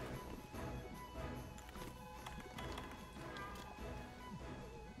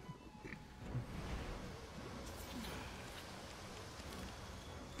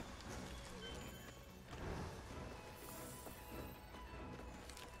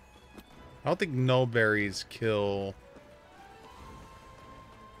 I don't think nullberries kill.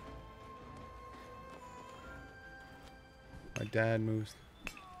 My dad moves.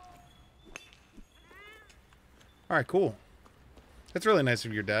 Alright, cool. That's really nice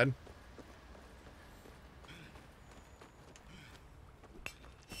of your dad.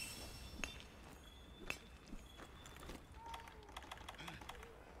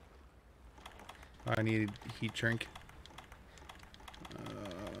 I need a heat drink.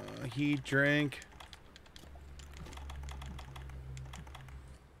 Heat drink.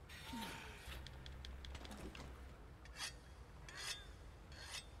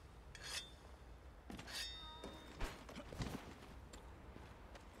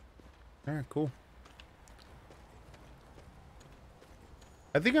 Alright, cool.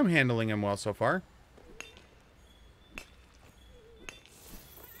 I think I'm handling him well so far.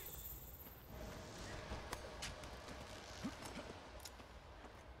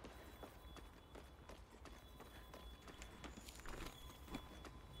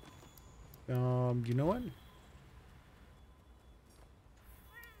 You know what?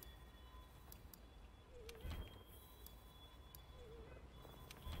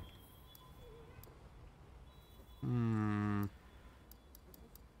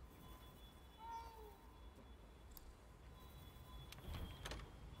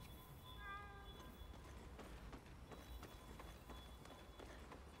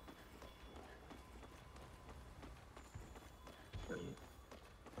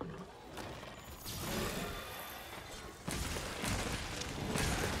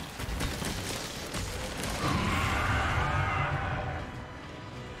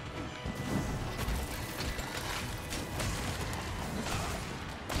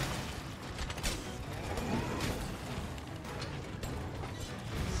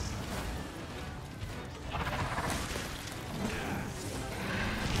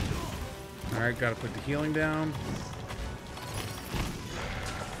 Alright, gotta put the healing down.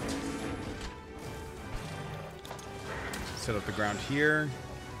 Set up the ground here.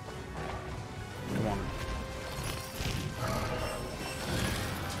 Come on.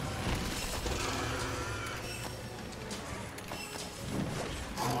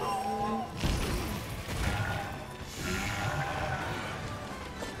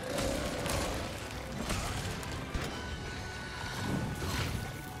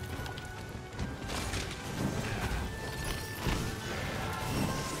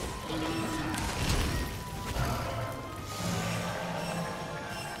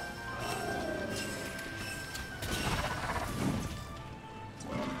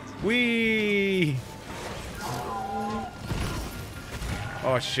 Whee!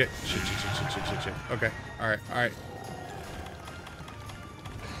 Oh, shit. Shit. Okay. Alright, alright.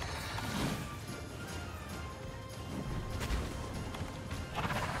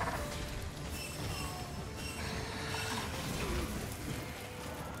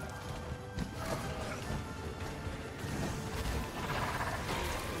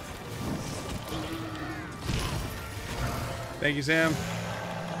 Thank you, Sam.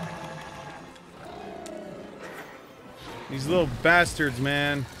 These little bastards,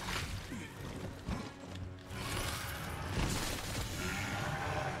 man.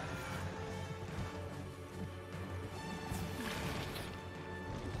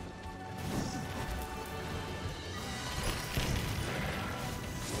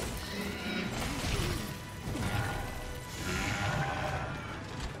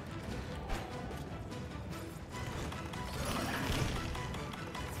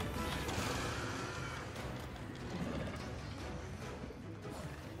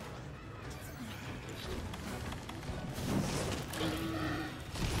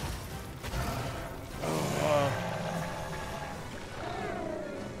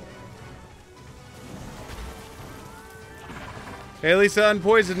 Hey, Lisa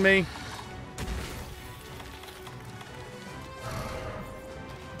unpoisoned me.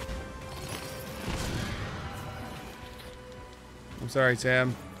 I'm sorry,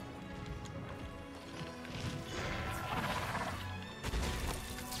 Sam.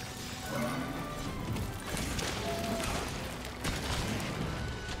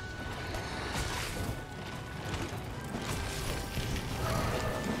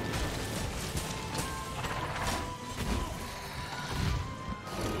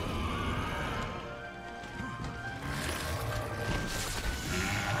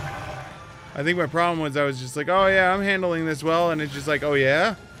 I think my problem was I was just like, oh yeah, I'm handling this well, and it's just like, oh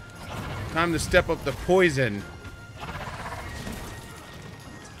yeah? Time to step up the poison.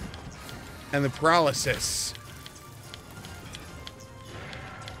 And the paralysis.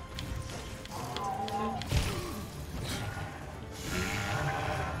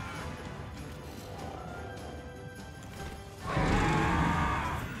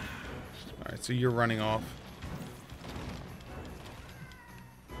 Alright, so you're running off.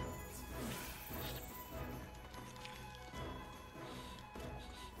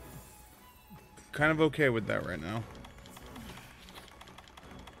 Kind of okay with that right now.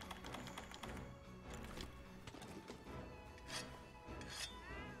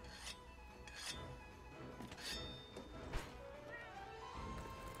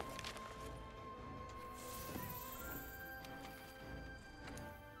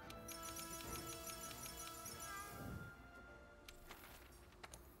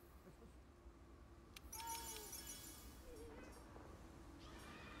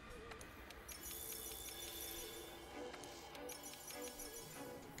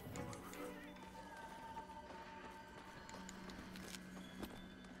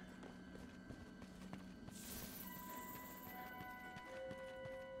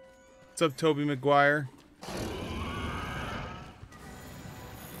 What's up, Toby Maguire?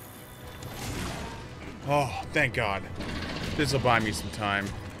 Oh, thank God. This'll buy me some time.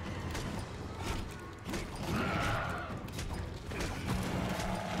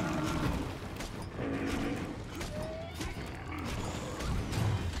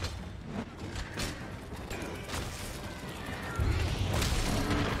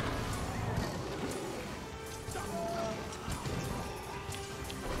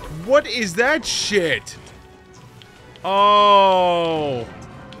 What is that shit? Oh.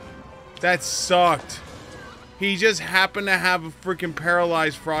 That sucked. He just happened to have a freaking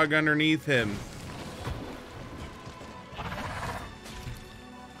paralyzed frog underneath him.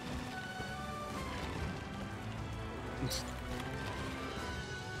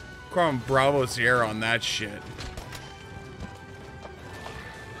 Calling Bravo Sierra on that shit.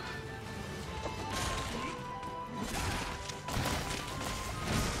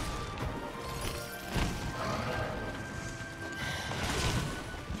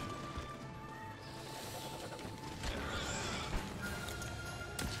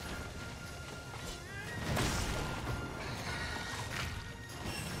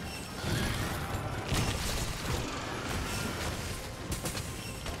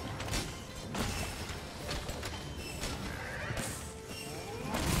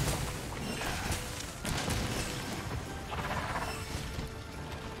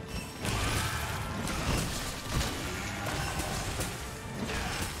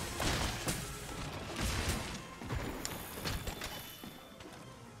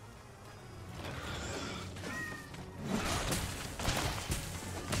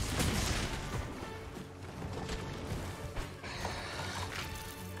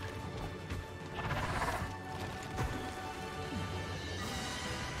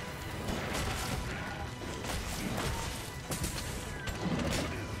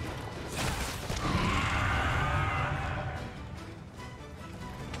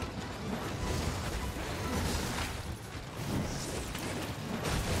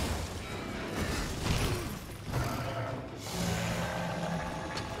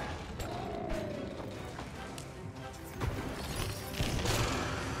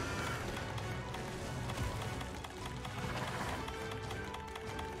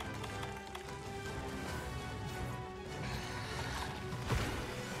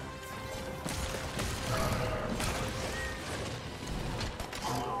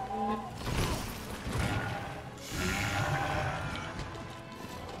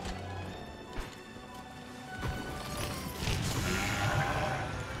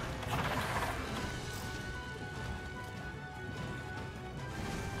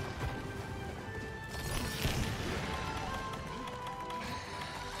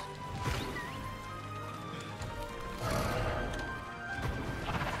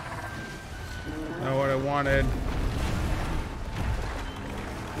 wanted.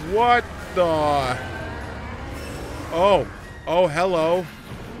 What the? Oh. Oh, hello.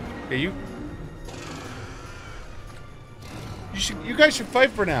 Yeah, you guys should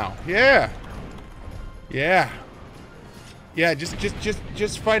fight for now. Yeah. Yeah. Yeah,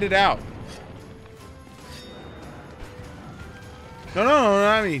 just fight it out. No,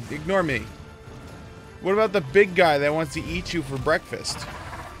 not me. Ignore me. What about the big guy that wants to eat you for breakfast?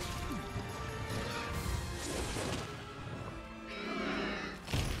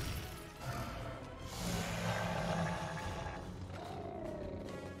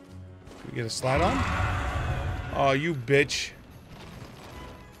 We get a slide on? Oh, you bitch.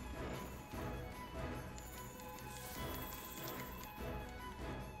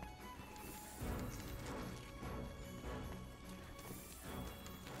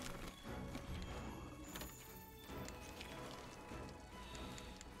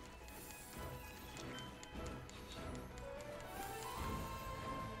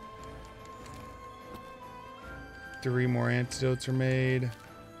 Three more antidotes are made.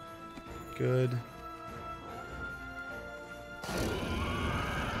 Good.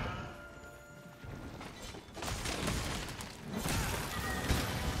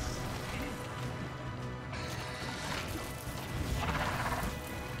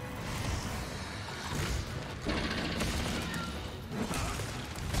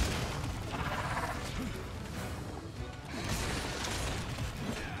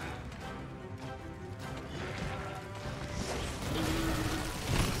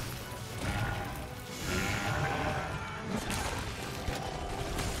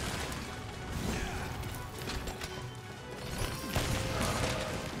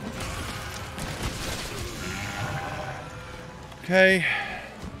 Okay.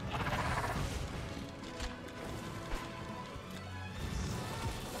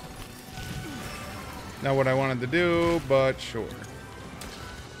 Not what I wanted to do, but sure.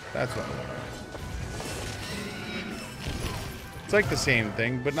 That's what I wanted. It's like the same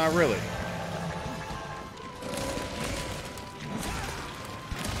thing, but not really.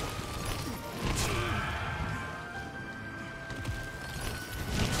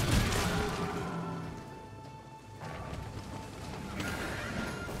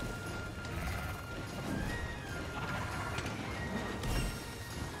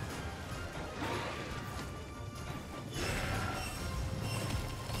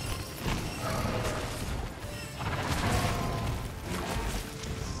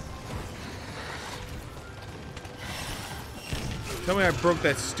 Tell me I broke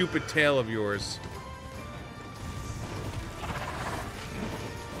that stupid tail of yours.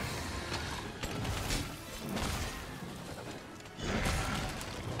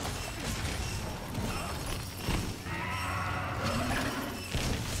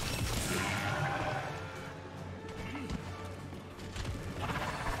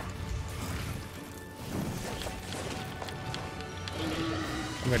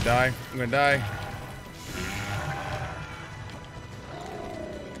 I'm gonna die. I'm gonna die.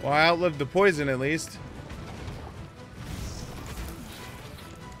 Well, I outlived the poison at least.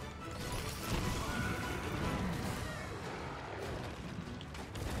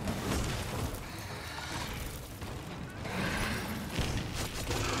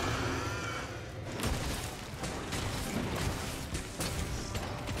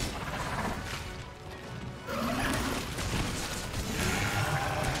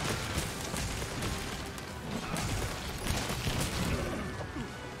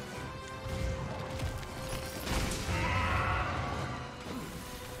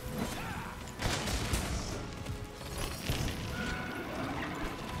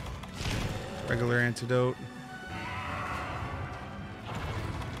 Regular antidote.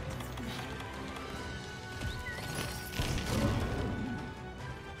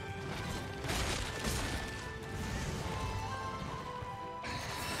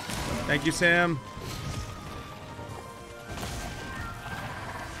 Thank you, Sam.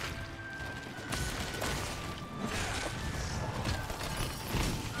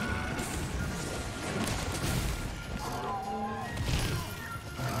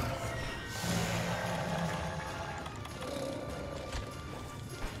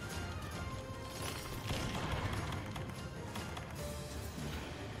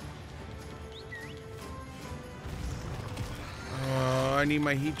 I need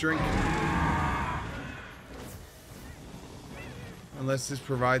my heat drink. Unless this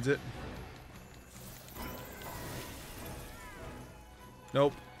provides it.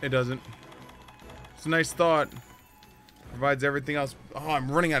 Nope, it doesn't. It's a nice thought. Provides everything else. Oh,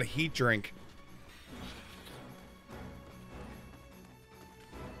 I'm running out of heat drink.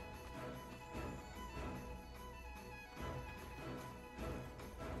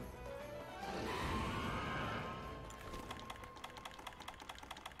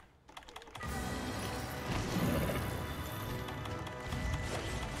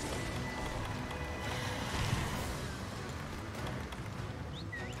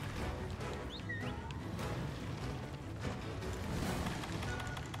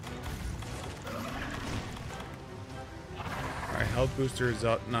 Health booster is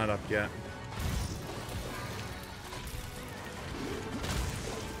up, not up yet.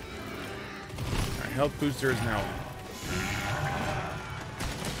 Alright, health booster is now up.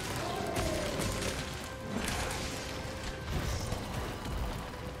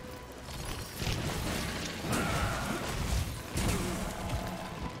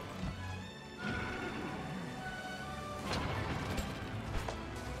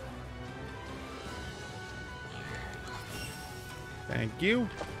 Thank you.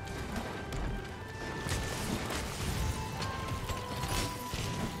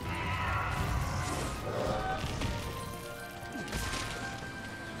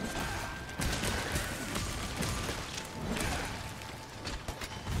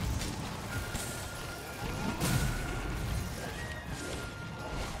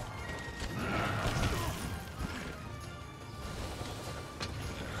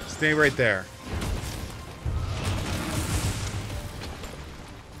 Stay right there.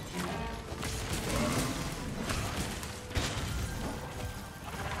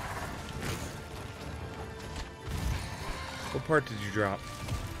 What part did you drop?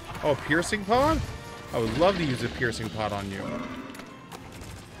 Oh, a piercing pod? I would love to use a piercing pod on you.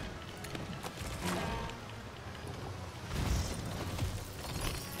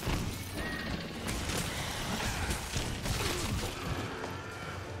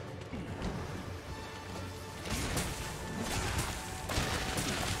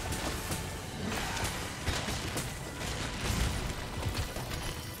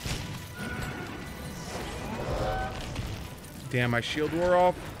 Damn, my shield wore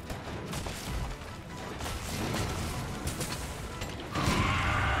off.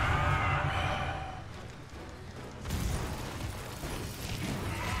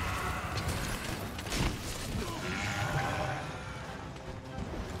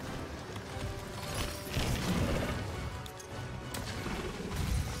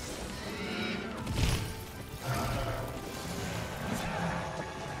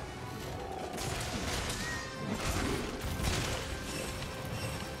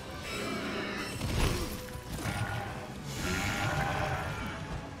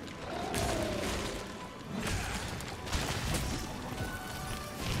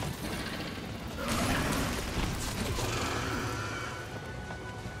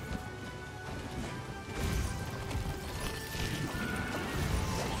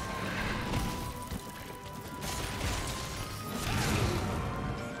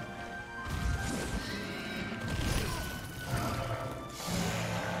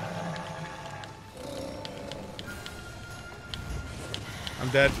 I'm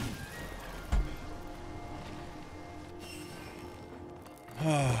dead.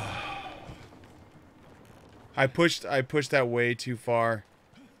 I pushed that way too far.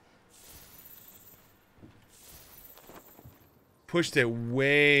 Pushed it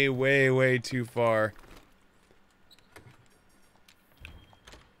way, way, way too far.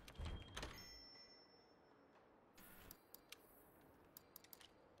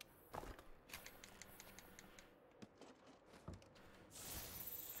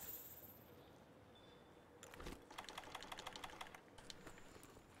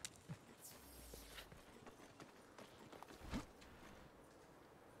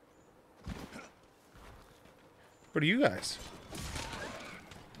 What are you guys?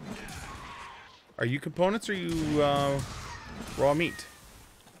 Are you components or are you raw meat?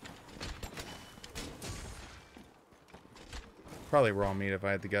 Probably raw meat if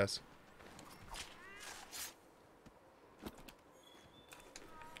I had to guess.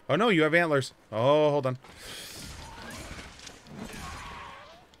 Oh no, you have antlers. Oh, hold on.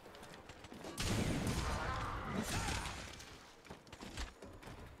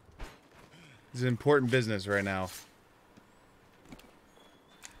 This is important business right now.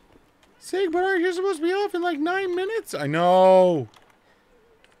 Sig, but aren't you supposed to be off in like 9 minutes? I know.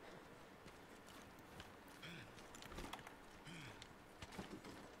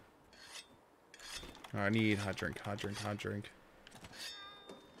 Oh, I need hot drink, hot drink, hot drink.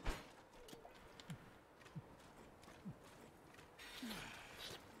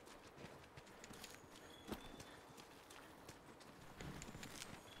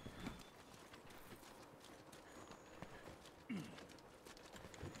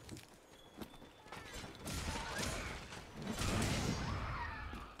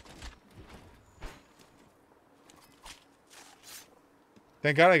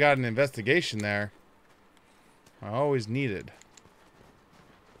 Thank God I got an investigation there. I always needed.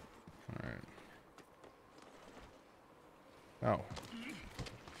 Alright. Oh.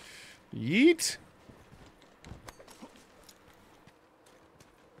 Yeet.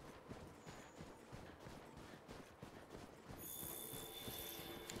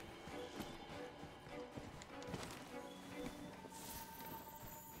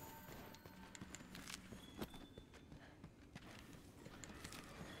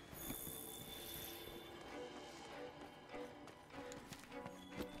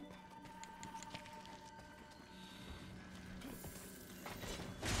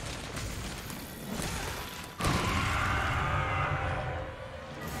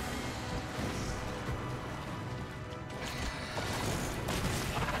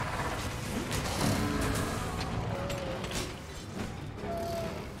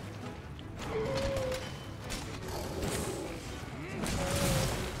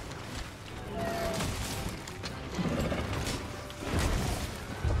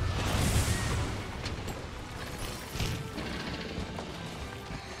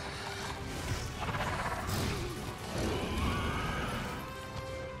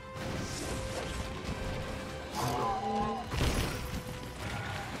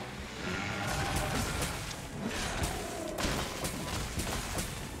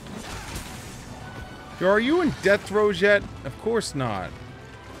 Yo, are you in death throes yet? Of course not.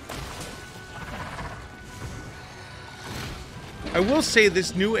 I will say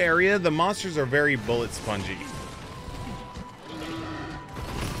this new area, the monsters are very bullet spongy.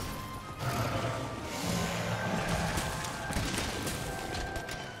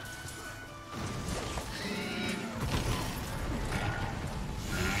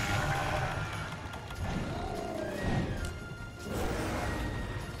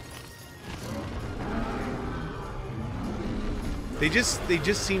 They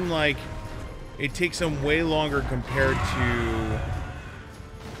just seem like it takes them way longer compared to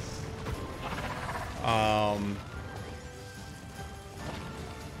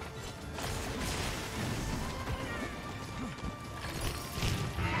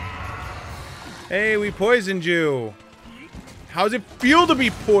Hey, we poisoned you. How's it feel to be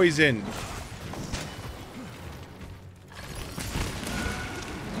poisoned?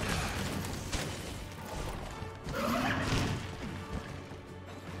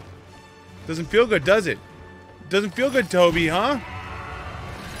 Doesn't feel good, does it? Doesn't feel good, Toby, huh?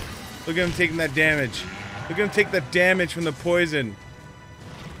 Look at him taking that damage. Look at him take that damage from the poison.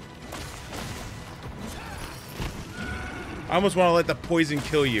 I almost want to let the poison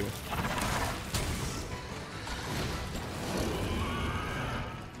kill you.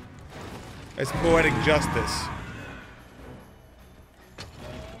 That's poetic justice.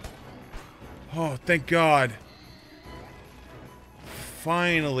 Oh, thank God.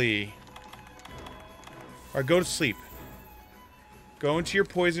 Finally. Alright, go to sleep. Go into your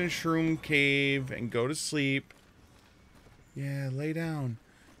poison shroom cave and go to sleep. Yeah, lay down.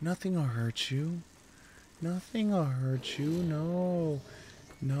 Nothing will hurt you. Nothing will hurt you. No.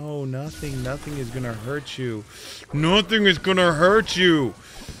 No, nothing. Nothing is gonna hurt you. Nothing is gonna hurt you.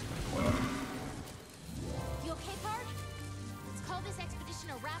 You okay, Bard? Let's call this expedition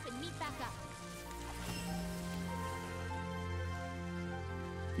a wrap and meet back up.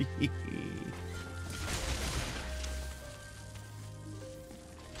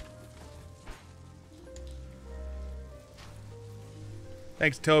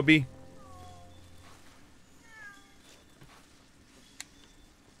 Thanks, Toby.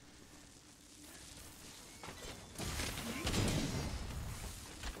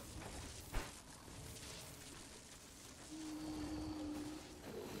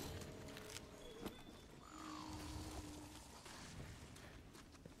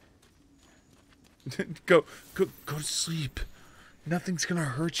 Go to sleep. Nothing's gonna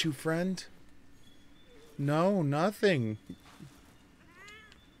hurt you, friend. No, nothing.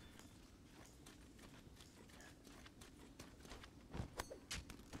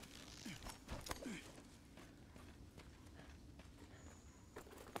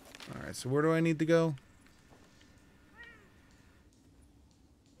 Alright, so where do I need to go?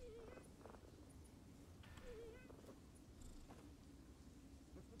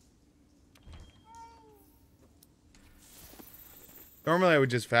 Normally I would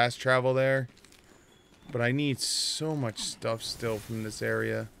just fast travel there, but I need so much stuff still from this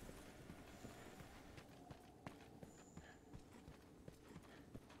area.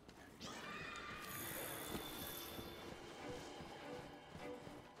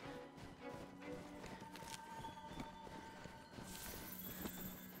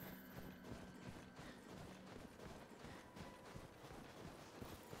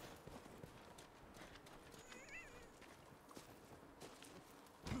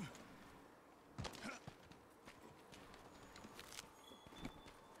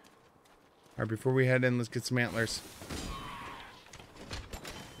 Alright, before we head in, let's get some antlers.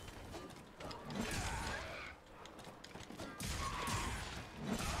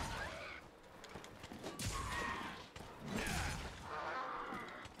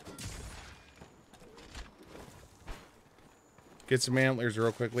 Get some antlers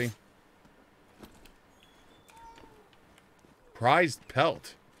real quickly. Prized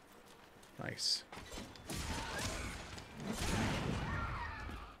pelt. Nice.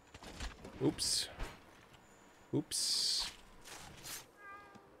 Oops. Oops.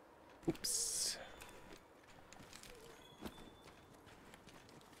 Oops.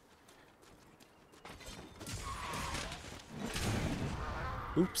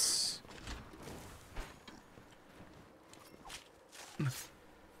 Oops.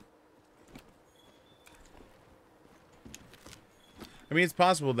 I mean, it's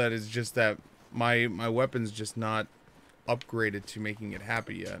possible that it's just that my weapon's just not upgraded to making it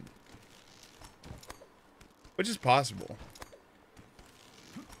happy yet. Which is possible.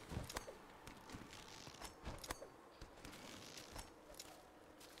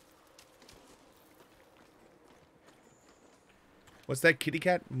 What's that, kitty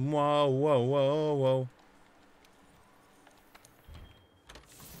cat? Whoa, whoa, whoa, whoa.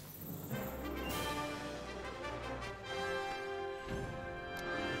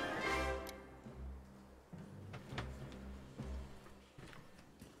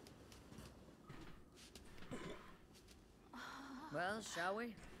 Well, shall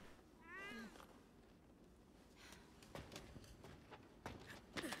we?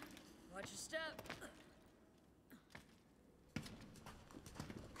 Watch your step.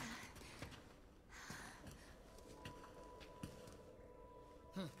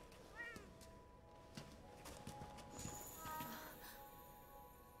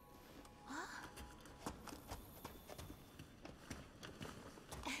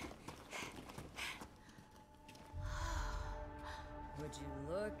 Would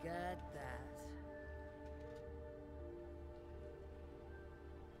you look at that?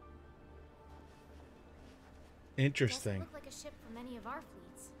 Interesting. Doesn't look like a ship from any of our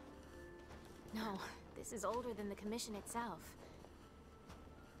fleets. No, this is older than the commission itself.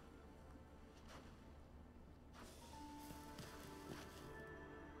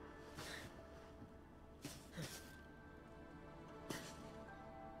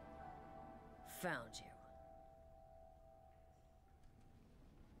 Found you.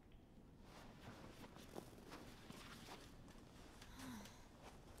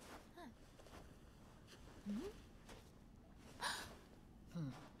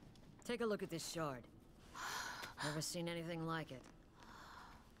 Take a look at this shard. Never seen anything like it.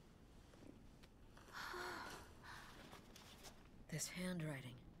 This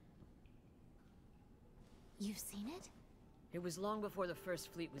handwriting. You've seen it? It was long before the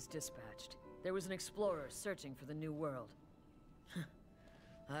first fleet was dispatched. There was an explorer searching for the new world.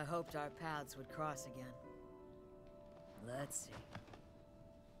 I hoped our paths would cross again. Let's see.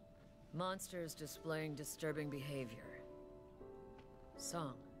 Monsters displaying disturbing behavior.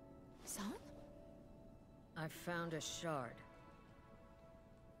 Song. Song? I found a shard.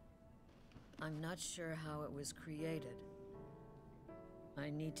 I'm not sure how it was created. I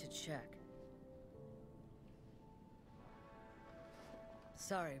need to check.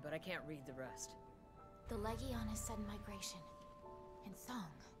 Sorry, but I can't read the rest. The Legion has sudden migration. And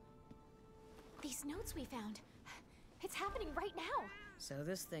Song. These notes we found. It's happening right now. So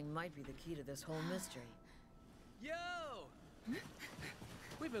this thing might be the key to this whole mystery. Yo!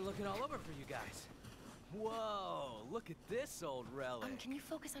 We've been looking all over for you guys. Whoa, look at this old relic. Can you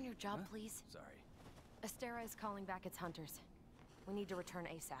focus on your job, Huh? please? Sorry. Astera is calling back its hunters. We need to return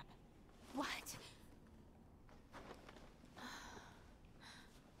ASAP. What?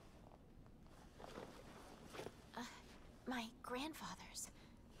 My grandfather's.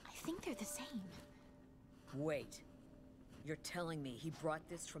 I think they're the same. Wait. You're telling me he brought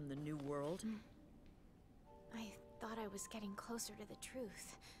this from the New World? I thought I was getting closer to the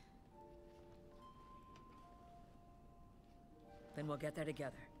truth. Then we'll get there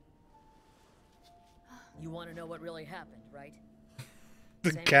together. You want to know what really happened, right?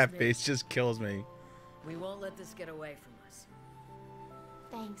 The Same as cat me. face just kills me. We won't let this get away from us.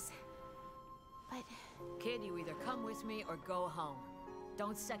 Thanks. But Kid, you either come with me or go home.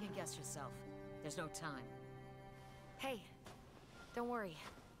 Don't second guess yourself. There's no time. Hey, don't worry.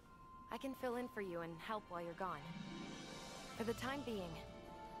 I can fill in for you and help while you're gone. For the time being,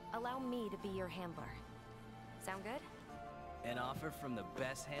 allow me to be your handler. Sound good? An offer from the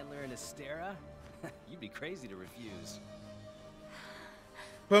best handler in Astera? You'd be crazy to refuse.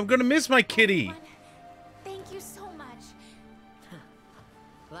 But I'm gonna miss my kitty. everyone, thank you so much.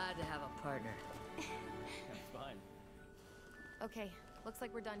 Glad to have a partner. Fine. Okay, looks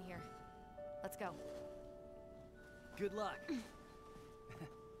like we're done here. Let's go. Good luck.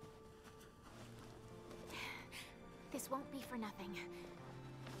 This won't be for nothing.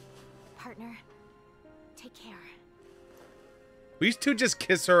 Partner, take care. These two just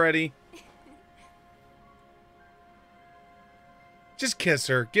kiss already. Just kiss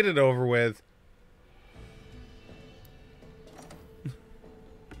her. Get it over with.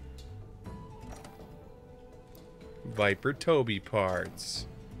 Viper Toby parts.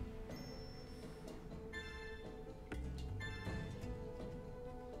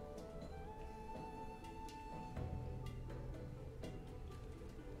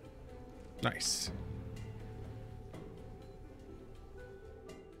 Nice.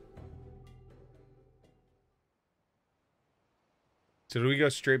 So do we go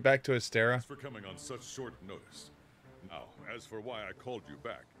straight back to Astera? Thanks for coming on such short notice. Now, as for why I called you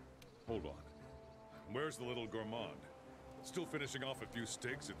back, hold on. Where's the little gourmand? Still finishing off a few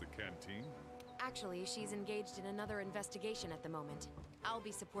steaks at the canteen? Actually, she's engaged in another investigation at the moment. I'll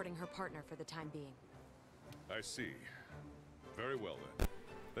be supporting her partner for the time being. I see. Very well then.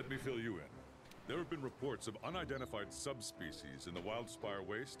 Let me fill you in. There have been reports of unidentified subspecies in the Wildspire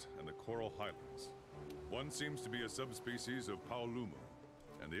Waste and the Coral Highlands. One seems to be a subspecies of Paolumu,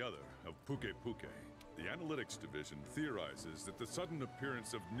 and the other of Puke Puke. The Analytics Division theorizes that the sudden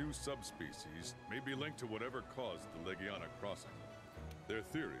appearance of new subspecies may be linked to whatever caused the Legiana crossing. Their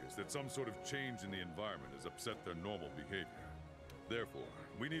theory is that some sort of change in the environment has upset their normal behavior. Therefore,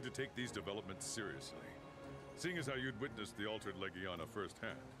 we need to take these developments seriously. Seeing as how you'd witnessed the altered Legiana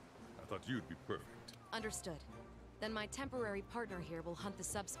firsthand, I thought you'd be perfect. Understood. Then my temporary partner here will hunt the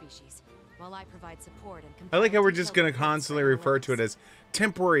subspecies, while I provide support and I like how we're just detailed going to reports constantly for refer to it analytics. as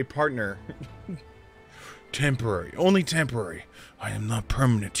temporary partner. Temporary. Only temporary. I am not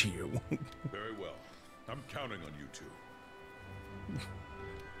permanent to you. Very well. I'm counting on you two.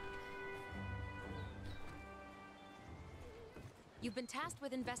 You've been tasked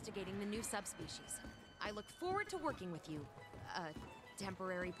with investigating the new subspecies. I look forward to working with you,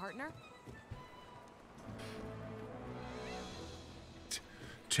 temporary partner.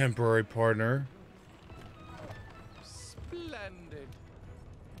 Temporary partner. Splendid.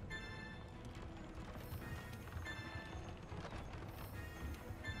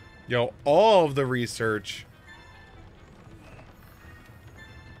 Yo, all of the research.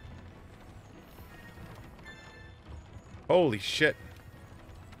 Holy shit.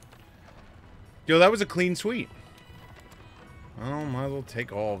 Yo, that was a clean sweep. Oh, might as well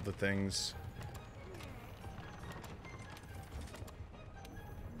take all of the things.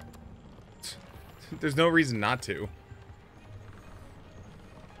 There's no reason not to.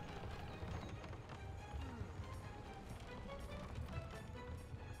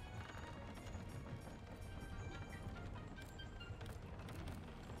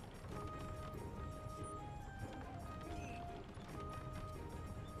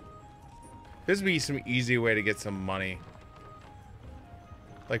 This would be some easy way to get some money.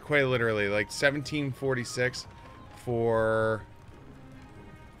 Like, quite literally, like 1746 for...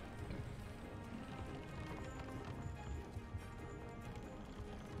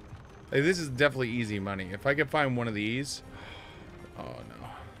 Like, this is definitely easy money. If I could find one of these... Oh, no.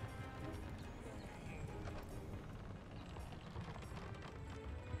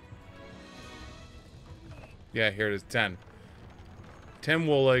 Yeah, here it is, 10. 10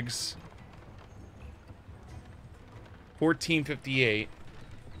 Wooligs. 1458.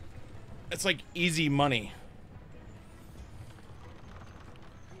 That's like easy money.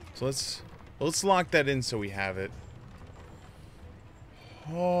 So let's lock that in so we have it.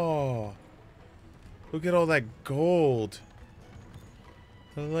 Oh, look at all that gold.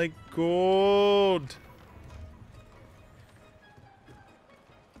 I like gold.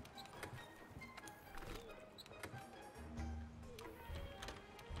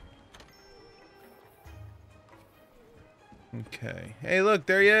 Okay. Hey, look,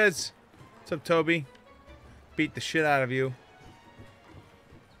 there he is. What's up, Toby? Beat the shit out of you.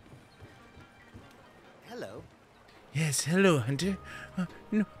 Hello. Yes, hello, Hunter.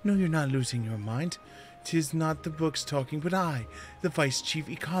 No, you're not losing your mind. 'Tis not the books talking, but I, the Vice Chief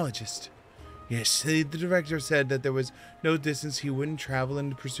Ecologist. Yes, the director said that there was no distance he wouldn't travel in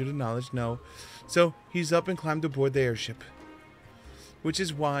the pursuit of knowledge, no. So, he's up and climbed aboard the airship. Which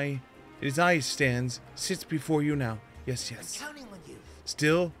is why it is I sits before you now. Yes. I'm counting on you.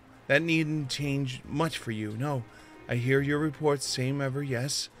 Still, that needn't change much for you. No, I hear your reports, same ever,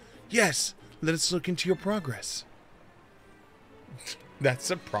 yes. Yes, let us look into your progress.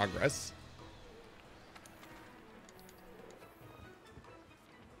 That's a progress.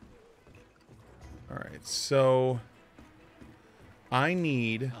 Alright, so... I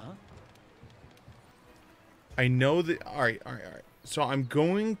need... I know that... Alright. So I'm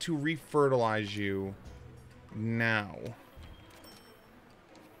going to refertilize you now.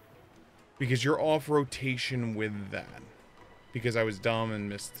 Because you're off rotation with that. Because I was dumb and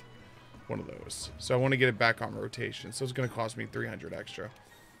missed one of those. So I want to get it back on rotation. So it's going to cost me 300 extra.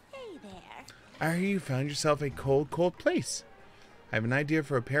 Hey there. I hear you found yourself a cold place. I have an idea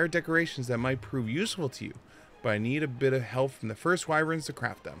for a pair of decorations that might prove useful to you. But I need a bit of help from the first wyverns to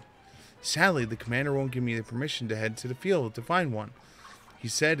craft them. Sadly, the commander won't give me the permission to head to the field to find one. He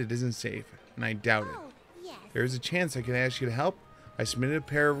said it isn't safe, and I doubt it. Oh, yes. There is a chance I could ask you to help. I submitted a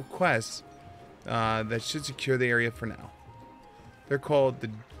pair of requests that should secure the area for now. They're called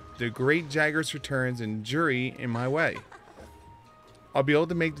the Great Jagger's Returns and Jury in My Way. I'll be able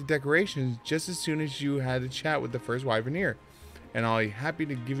to make the decorations just as soon as you had a chat with the first wyverneer, and I'll be happy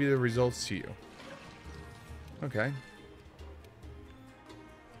to give you the results to you. Okay.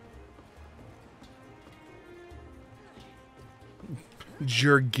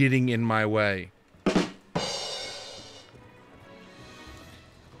 You're getting in my way.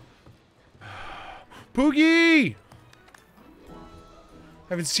 Poogie!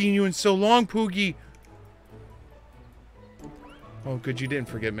 Haven't seen you in so long, Poogie. Oh, good you didn't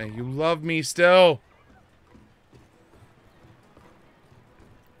forget me. You love me still.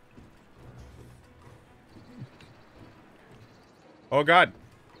 Oh, God.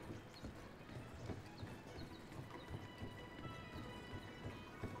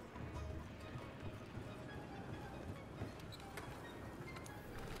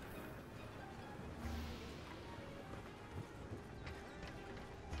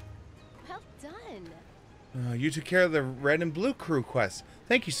 Well done. You took care of the red and blue crew quest.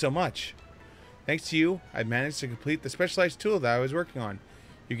 Thank you so much. Thanks to you, I managed to complete the specialized tool that I was working on.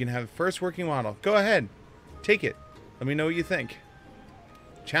 You can have the first working model. Go ahead. Take it. Let me know what you think.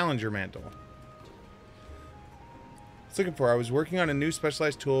 Challenger mantle. I was looking for. I was working on a new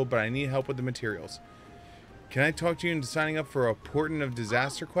specialized tool, but I need help with the materials. Can I talk to you into signing up for a Portent of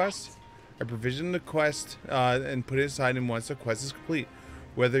Disaster quest? I provisioned the quest and put it aside, and once the quest is complete,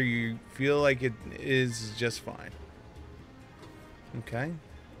 whether you feel like it is just fine. Okay.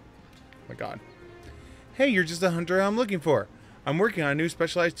 Oh my God. Hey, you're just the hunter I'm looking for. I'm working on a new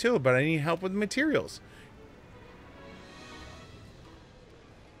specialized tool, but I need help with the materials.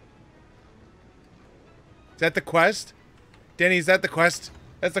 Is that the quest? Danny, is that the quest?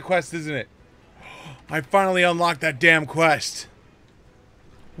 That's the quest, isn't it? I finally unlocked that damn quest.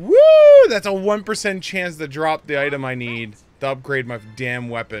 Woo! That's a 1% chance to drop the item I need to upgrade my damn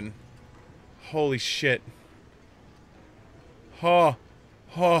weapon. Holy shit. Ha.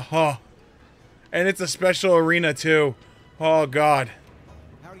 Ha ha. And it's a special arena too. Oh God.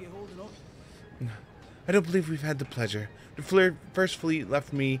 How are you holding up? I don't believe we've had the pleasure. The first fleet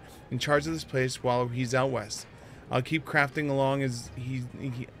left me in charge of this place while he's out west. I'll keep crafting along as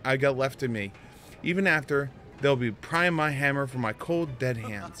I got left in me. Even after, they'll be prying my hammer from my cold, dead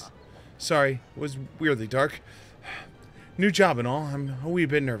hands. Sorry, it was weirdly dark. New job and all, I'm a wee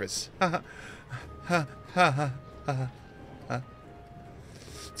bit nervous. Ha ha ha ha ha.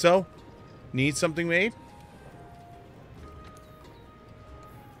 So, need something made?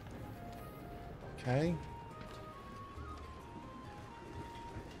 Okay.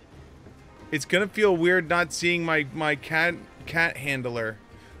 It's gonna feel weird not seeing my cat handler.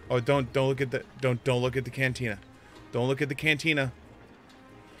 Oh, don't look at the don't look at the cantina. Don't look at the cantina.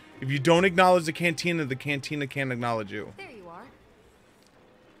 If you don't acknowledge the cantina can't acknowledge you. There you are.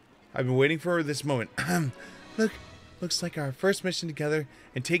 I've been waiting for this moment. Looks like our first mission together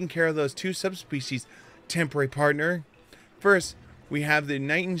and taking care of those two subspecies. Temporary partner. First, we have the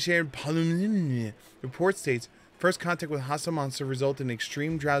Nightingale report states first contact with hostile monster result in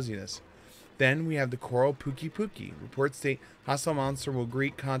extreme drowsiness. Then we have the coral Pookie. Reports state hostile monster will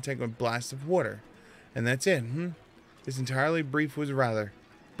greet contact with blast of water. And that's it. This entirely brief was rather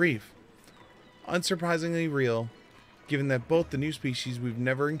brief. Unsurprisingly real, given that both the new species we've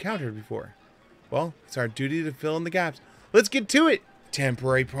never encountered before. Well, it's our duty to fill in the gaps. Let's get to it,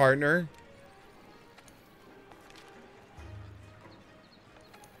 temporary partner.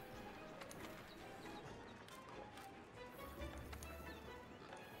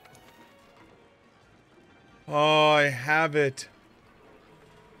 Oh, I have it.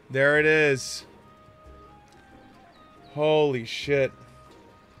 There it is. Holy shit.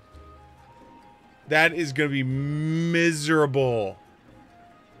 That is going to be miserable.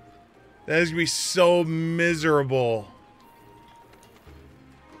 That is going to be so miserable.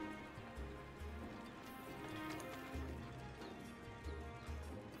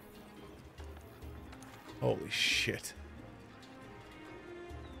 Holy shit.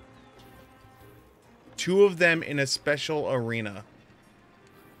 Two of them in a special arena.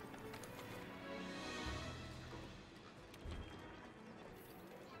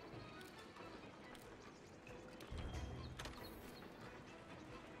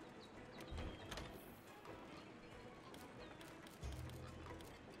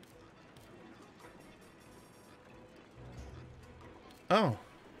 Oh.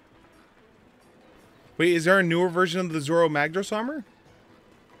 Wait, is there a newer version of the Zoro Magdros armor?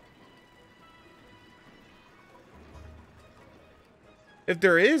 If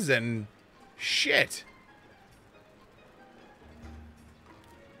there is, then shit.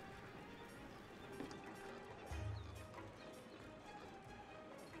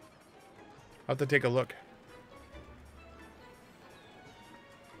 I'll have to take a look.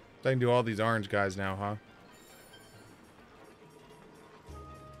 I can do all these orange guys now, huh?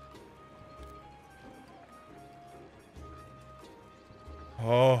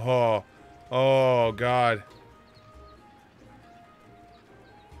 Oh, oh, God.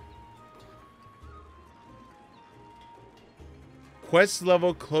 Quest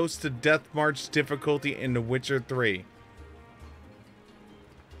level close to Death March difficulty in The Witcher 3.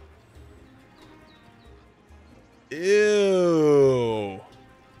 Ew.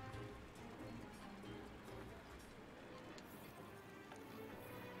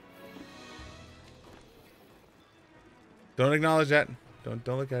 Don't acknowledge that. Don't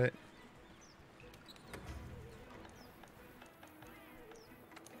look at it.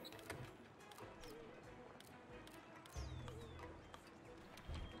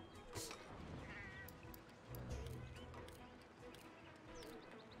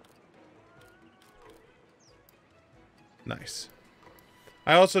 Nice.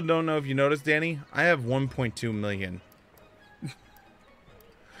 I also don't know if you noticed, Danny. I have 1.2 million.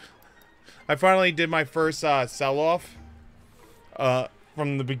 I finally did my first sell-off.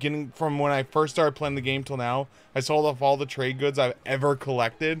 From the beginning, from when I first started playing the game till now, I sold off all the trade goods I've ever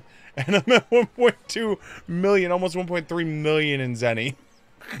collected, and I'm at 1.2 million, almost 1.3 million in Zenny.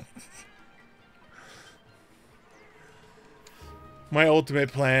 My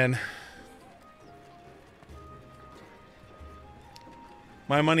ultimate plan.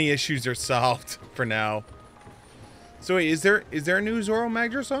 My money issues are solved for now. So wait, is there a new Zoro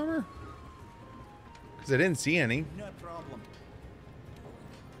Magdros armor? Because I didn't see any. No problem.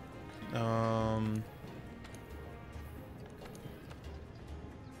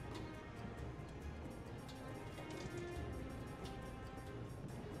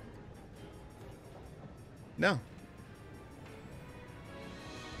 No.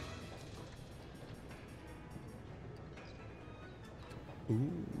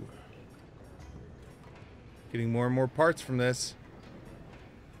 Ooh. Getting more and more parts from this.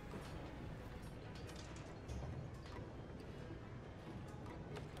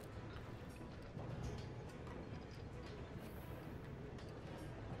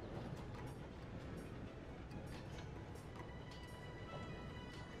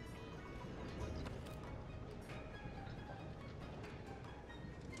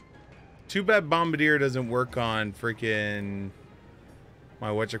 Too bad Bombardier doesn't work on freaking my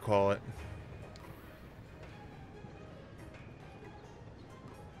whatchamacallit.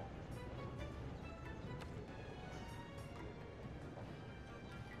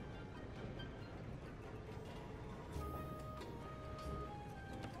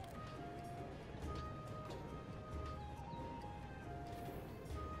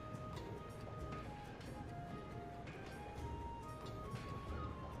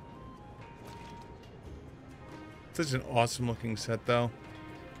 Such an awesome looking set, though.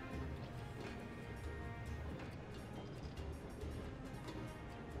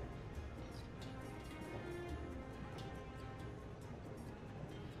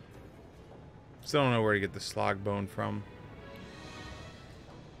 Still don't know where to get the slog bone from.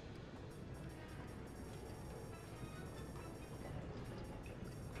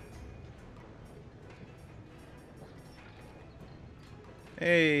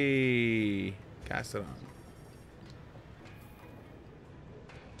 Hey, cast it on.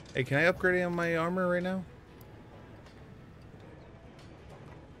 Hey, can I upgrade on my armor right now?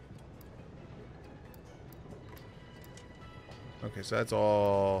 Okay, so that's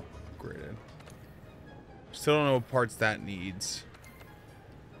all upgraded. Still don't know what parts that needs.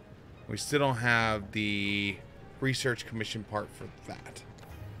 We still don't have the research commission part for that.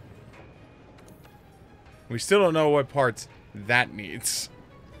 We still don't know what parts that needs.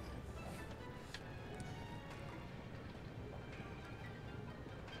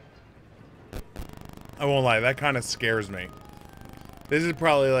 I won't lie, that kind of scares me. This is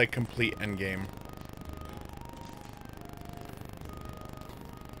probably like complete endgame.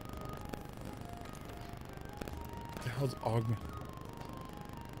 What the hell's augment?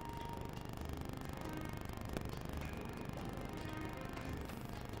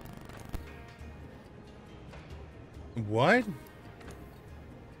 What?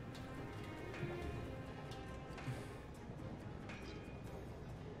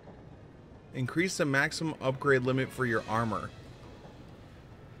 Increase the maximum upgrade limit for your armor.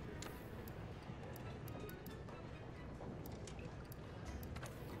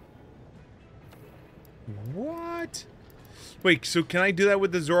 What? Wait, so can I do that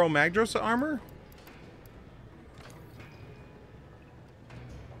with the Zoro Magdros armor?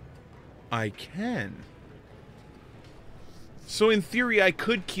 I can. So in theory, I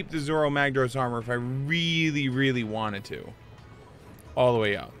could keep the Zoro Magdros armor if I really, really wanted to. All the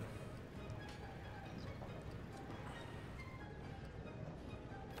way up.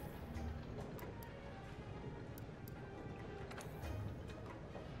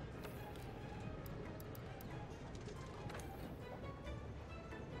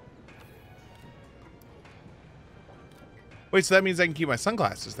 Wait, so that means I can keep my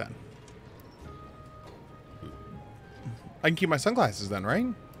sunglasses then. I can keep my sunglasses then, right?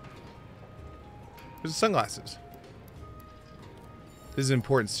 Where's the sunglasses? This is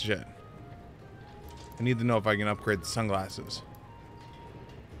important shit. I need to know if I can upgrade the sunglasses.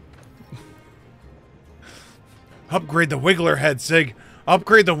 Upgrade the Wiggler head, Sig.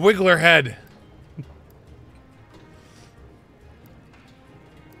 Upgrade the Wiggler head.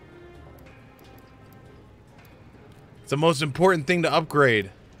 It's the most important thing to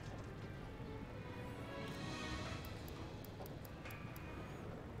upgrade.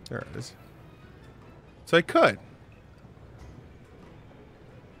 There it is. So I could.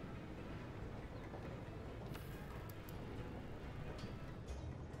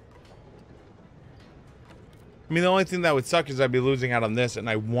 I mean, the only thing that would suck is I'd be losing out on this, and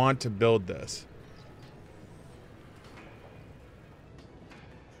I want to build this.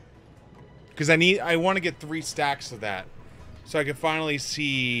 Because I want to get 3 stacks of that. So I can finally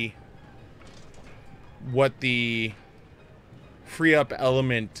see what the free up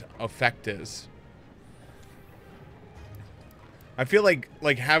element effect is. I feel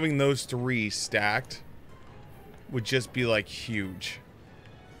like having those 3 stacked would just be like huge.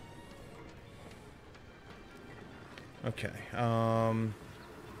 Okay. I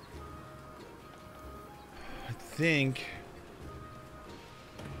think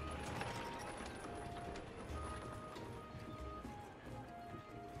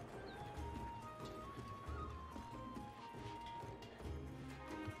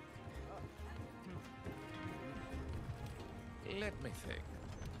let me think.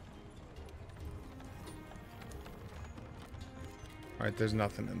 all right, there's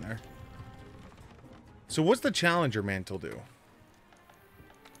nothing in there. So what's the Challenger mantle do?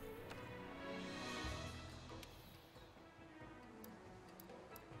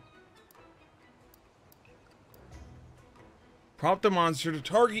 Prompt a monster to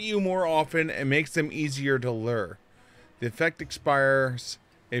target you more often and makes them easier to lure. The effect expires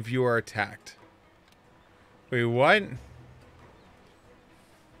if you are attacked. Wait, what?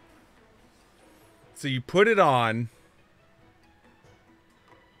 So you put it on.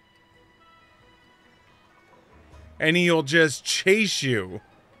 And he'll just chase you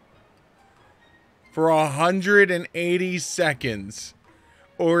for 180 seconds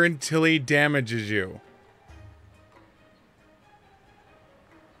or until he damages you.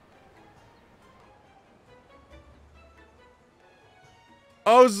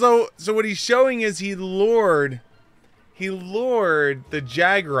 Oh, so what he's showing is he lured the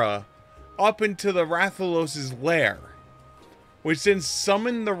Jagra up into the Rathalos' lair, which then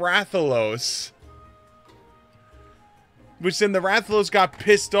summoned the Rathalos. Which then the Rathalos got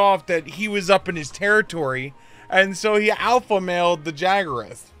pissed off that he was up in his territory, and so he alpha mailed the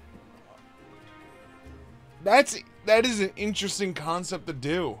Jagarath. That is an interesting concept to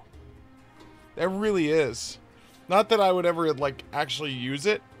do. That really is. Not that I would ever like actually use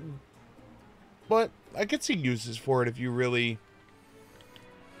it, but I could see uses for it if you really.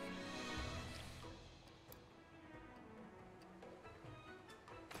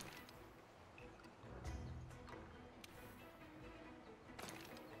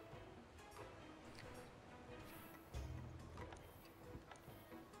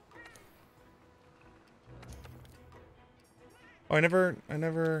 Oh, I never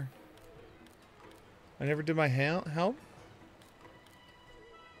did my help?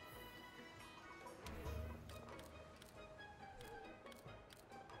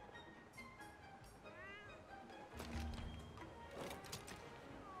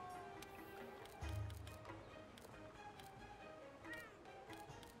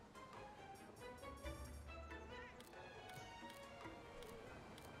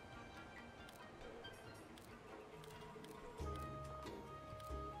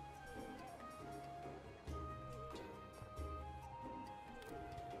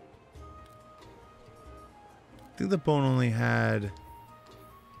 I think the bone only had...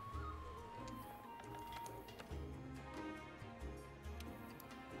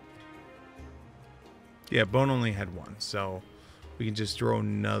 Yeah, bone only had 1, so we can just throw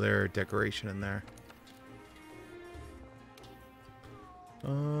another decoration in there.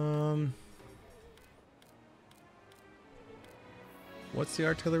 What's the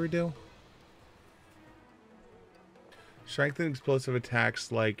artillery do? Strengthen explosive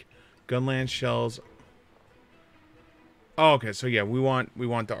attacks like gunland shells. Oh, okay, so yeah, we want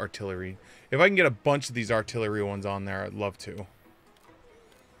the artillery. If I can get a bunch of these artillery ones on there, I'd love to.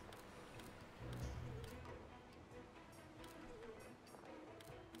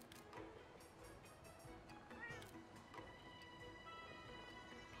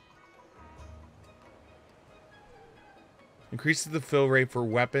 Increases the fill rate for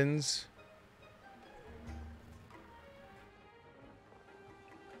weapons.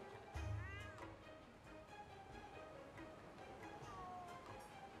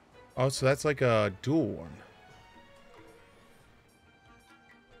 Oh, so that's like a dual one.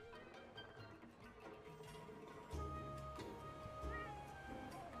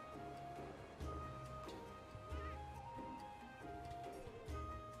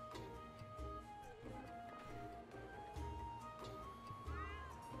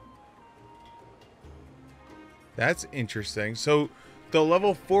 That's interesting. So the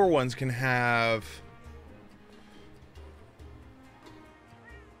level 4 ones can have...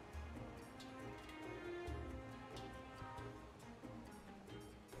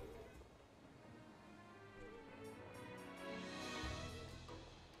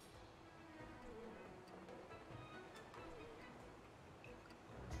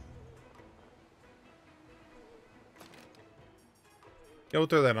 Yeah, we'll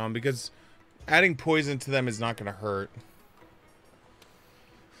throw that on because adding poison to them is not going to hurt.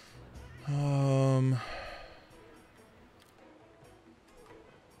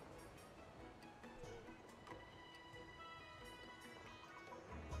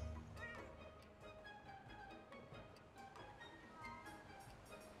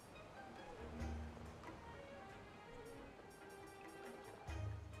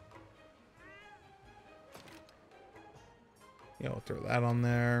 Yeah, we'll throw that on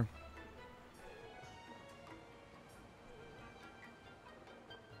there.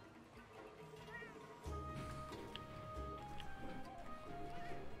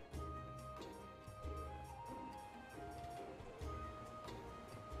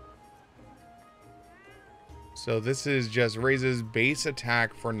 So this is just raises base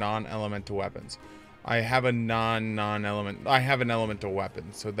attack for non-elemental weapons. I have a non-element. I have an elemental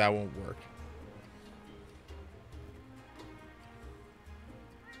weapon, so that won't work.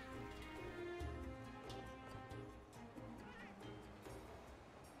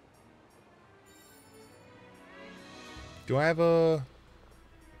 Do I have a...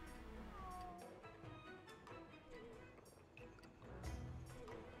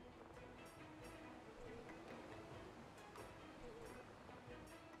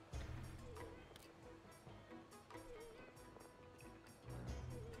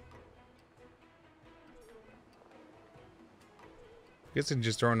 I guess I can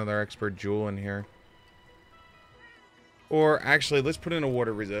just throw another expert jewel in here. Or actually, let's put in a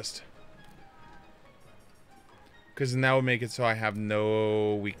water resist. Because then that would make it so I have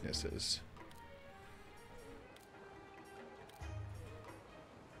no weaknesses.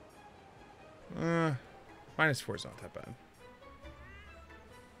 -4 is not that bad.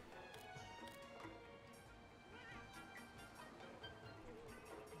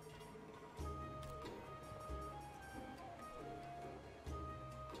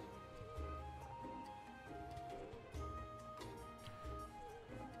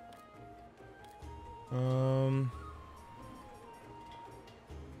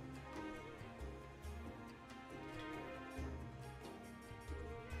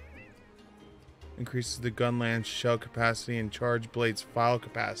 Increases the gun lance shell capacity and charge blades file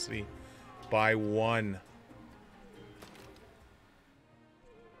capacity by 1.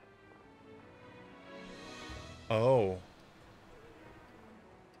 Oh.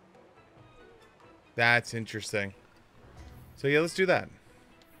 That's interesting. So yeah, let's do that.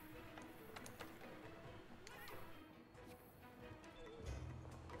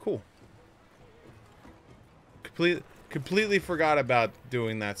 Cool. Completely forgot about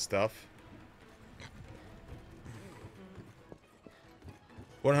doing that stuff.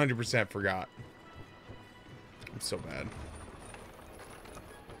 100% forgot. I'm so bad.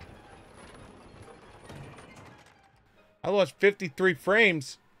 I lost 53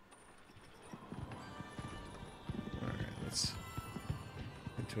 frames. Alright, let's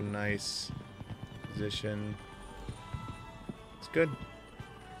get to a nice position. It's good.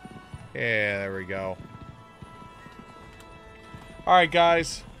 Yeah, there we go. Alright,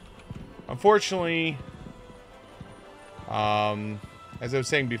 guys. Unfortunately, as I was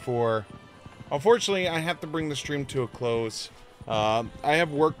saying before, unfortunately, I have to bring the stream to a close. I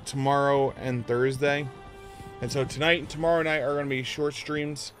have work tomorrow and Thursday. And so tonight and tomorrow night are going to be short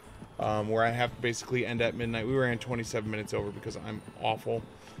streams where I have to basically end at midnight. We ran 27 minutes over because I'm awful.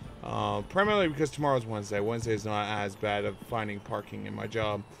 Primarily because tomorrow's Wednesday. Wednesday is not as bad of finding parking in my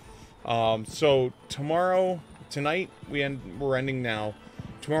job. So tonight, we're ending now.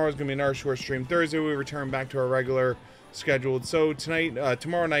 Tomorrow's going to be another short stream. Thursday, we return back to our regular scheduled. So tonight,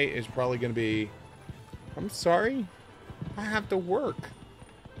 tomorrow night is probably going to be... I'm sorry. I have to work.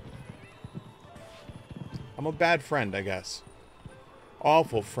 I'm a bad friend, I guess.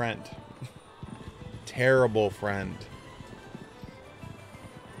 Awful friend. Terrible friend.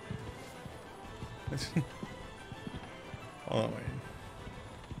 Hold on, wait.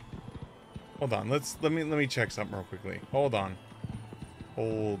 Hold on. Let me check something real quickly. Hold on.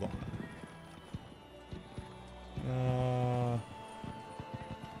 Hold on.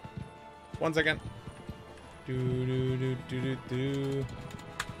 1 second. Do.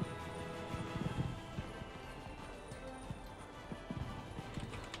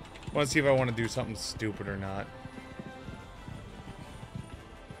 Want to see if I want to do something stupid or not.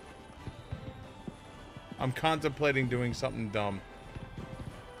 I'm contemplating doing something dumb.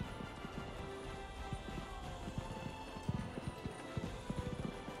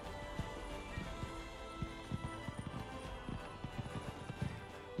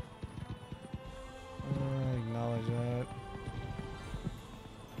 Acknowledge that.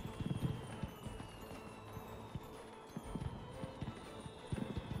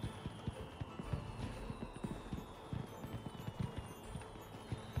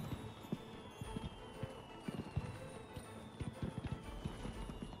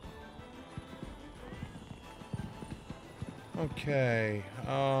 Okay,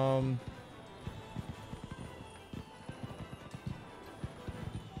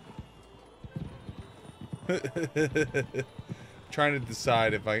 trying to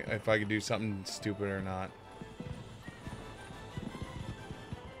decide if I could do something stupid or not.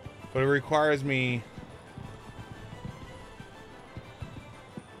 But it requires me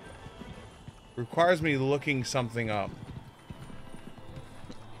looking something up.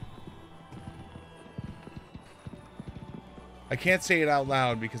 I can't say it out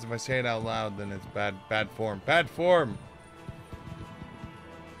loud because if I say it out loud, then it's bad form. Bad form!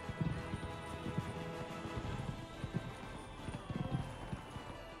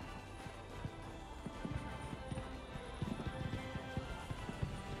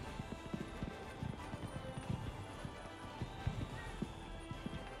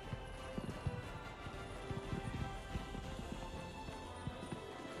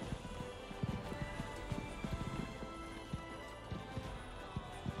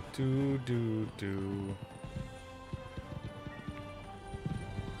 Do.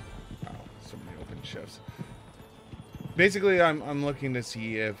 Wow, so many open shifts. Basically, I'm looking to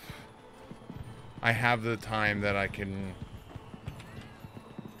see if I have the time that I can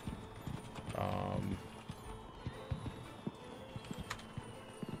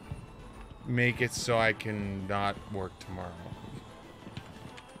make it so I can not work tomorrow.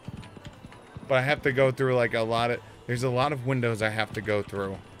 But I have to go through like there's a lot of windows I have to go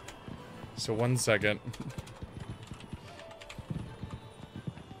through. So 1 second.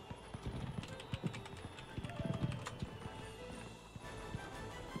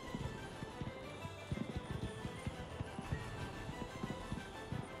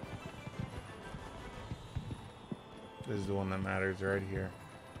 This is the one that matters right here.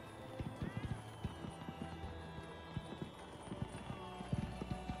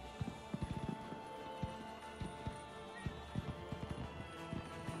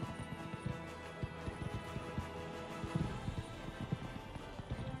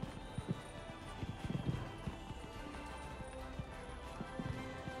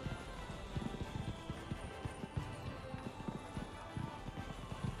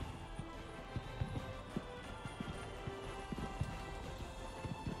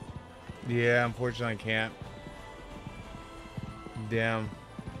 Yeah, unfortunately I can't. Damn.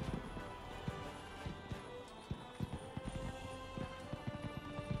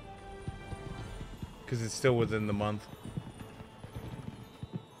 Because it's still within the month.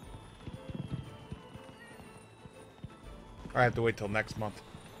 I have to wait till next month.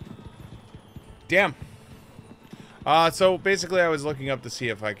 Damn. So basically I was looking up to see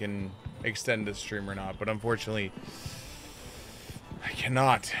if I can extend this stream or not, but unfortunately I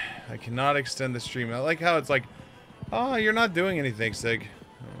cannot. I cannot extend the stream. I like how it's like, oh, you're not doing anything, Sig.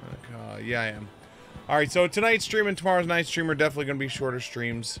 Like, yeah, I am. Alright, so tonight's stream and tomorrow's night's stream are definitely going to be shorter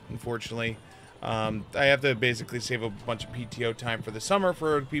streams, unfortunately. I have to basically save a bunch of PTO time for the summer.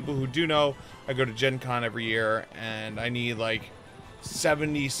 For people who do know, I go to Gen Con every year, and I need like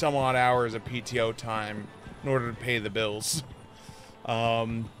 70 some odd hours of PTO time in order to pay the bills.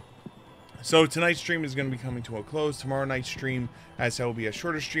 So tonight's stream is going to be coming to a close. Tomorrow night's stream, as I will be a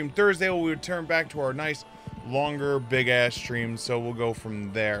shorter stream. Thursday we'll return back to our nice, longer, big-ass stream. So we'll go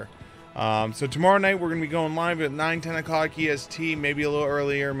from there. So tomorrow night we're going to be going live at 9, 10 o'clock EST. Maybe a little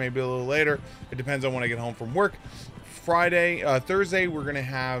earlier, maybe a little later. It depends on when I get home from work. Thursday we're going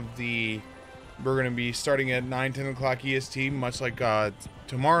to be starting at 9, 10 o'clock EST, much like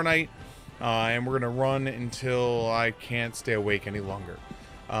tomorrow night. and we're going to run until I can't stay awake any longer.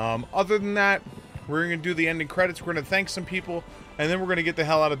 Other than that, we're going to do the ending credits. We're going to thank some people, and then we're going to get the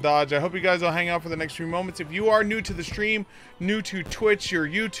hell out of Dodge. I hope you guys will hang out for the next few moments. If you are new to the stream, new to Twitch or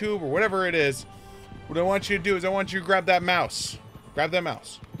YouTube or whatever it is, what I want you to do is I want you to grab that mouse. Grab that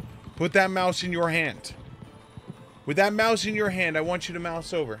mouse. Put that mouse in your hand. With that mouse in your hand, I want you to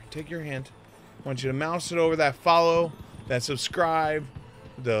mouse over. Take your hand. I want you to mouse it over that follow, that subscribe,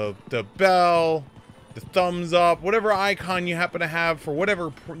 the bell, the thumbs up, whatever icon you happen to have for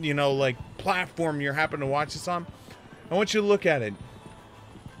whatever, you know, like platform you're happen to watch this on. I want you to look at it.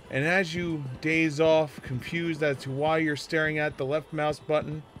 And as you daze off, confused as to why you're staring at the left mouse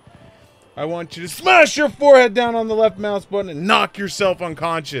button, I want you to smash your forehead down on the left mouse button and knock yourself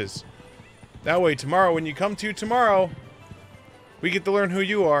unconscious. That way tomorrow, when you come to tomorrow, we get to learn who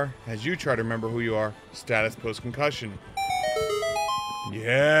you are as you try to remember who you are. Status post-concussion.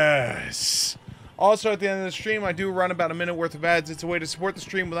 Yes. Also, at the end of the stream, I do run about a minute worth of ads. It's a way to support the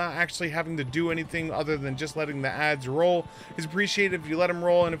stream without actually having to do anything other than just letting the ads roll. It's appreciated if you let them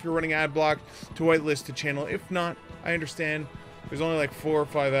roll, and if you're running ad block, to whitelist the channel. If not, I understand. There's only like 4 or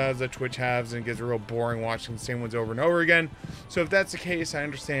 5 ads that Twitch has, and it gets real boring watching the same ones over and over again. So if that's the case, I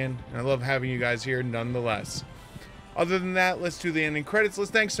understand, and I love having you guys here nonetheless. Other than that, let's do the ending credits. Let's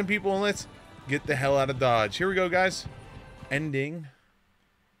thank some people, and let's get the hell out of Dodge. Here we go, guys. Ending.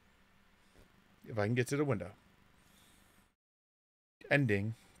 If I can get to the window.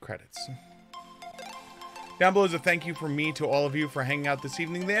 Ending credits. Down below is a thank you from me to all of you for hanging out this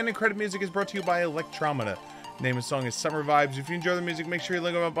evening. The ending credit music is brought to you by Electromata. The name of the song is Summer Vibes. If you enjoy the music, make sure you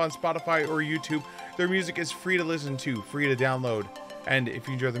link them up on Spotify or YouTube. Their music is free to listen to, free to download. And if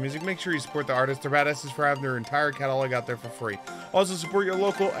you enjoy the music, make sure you support the artists. They're badasses for having their entire catalog out there for free. Also, support your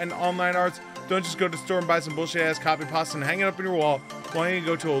local and online arts. Don't just go to the store and buy some bullshit-ass copy pasta and hang it up in your wall. Why don't you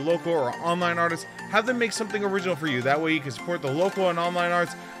go to a local or online artist, have them make something original for you. That way you can support the local and online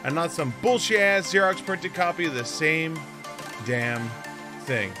arts and not some bullshit-ass Xerox printed copy of the same damn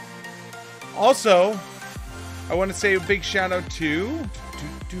thing. Also, I want to say a big shout out to...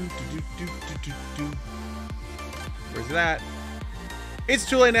 Where's that? It's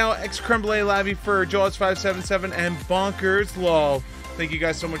Too Late Now, X Creme Lavi for Jaws577 and Bonkers Lol. Thank you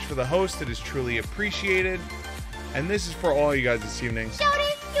guys so much for the host. It is truly appreciated. And this is for all you guys this evening. Jody,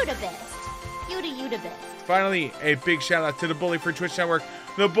 you the best. You the best. Finally, a big shout out to the Bully Free Twitch Network.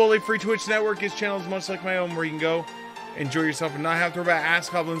 The Bully Free Twitch Network is channels much like my own where you can go, enjoy yourself, and not have to worry about ass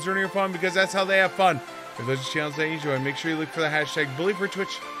goblins ruining your fun, because that's how they have fun. If those are channels that you enjoy, make sure you look for the hashtag Bully Free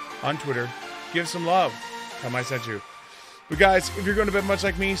Twitch on Twitter. Give some love. Tell them I sent you. But guys, if you're going to bed much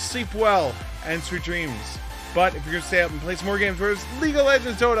like me, sleep well and sweet dreams. But if you're going to stay up and play some more games, where's League of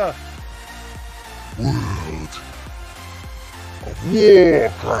Legends Dota? World of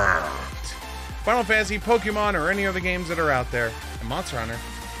Warcraft. Final Fantasy, Pokemon, or any other games that are out there. And Monster Hunter.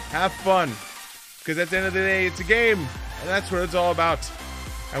 Have fun. Because at the end of the day, it's a game. And that's what it's all about.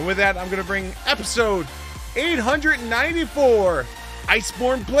 And with that, I'm going to bring episode 894,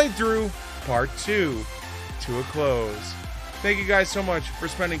 Iceborne Playthrough, Part 2, to a close. Thank you guys so much for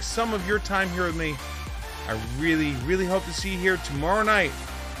spending some of your time here with me. I really, really hope to see you here tomorrow night.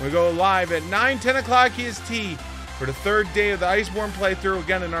 We go live at 9-10 o'clock EST for the 3rd day of the Iceborne playthrough,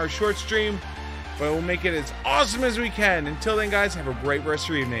 again in our short stream. But we'll make it as awesome as we can. Until then, guys, have a great rest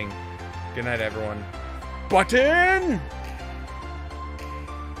of your evening. Good night, everyone. Button!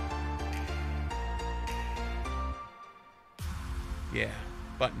 Yeah,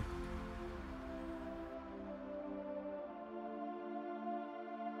 button.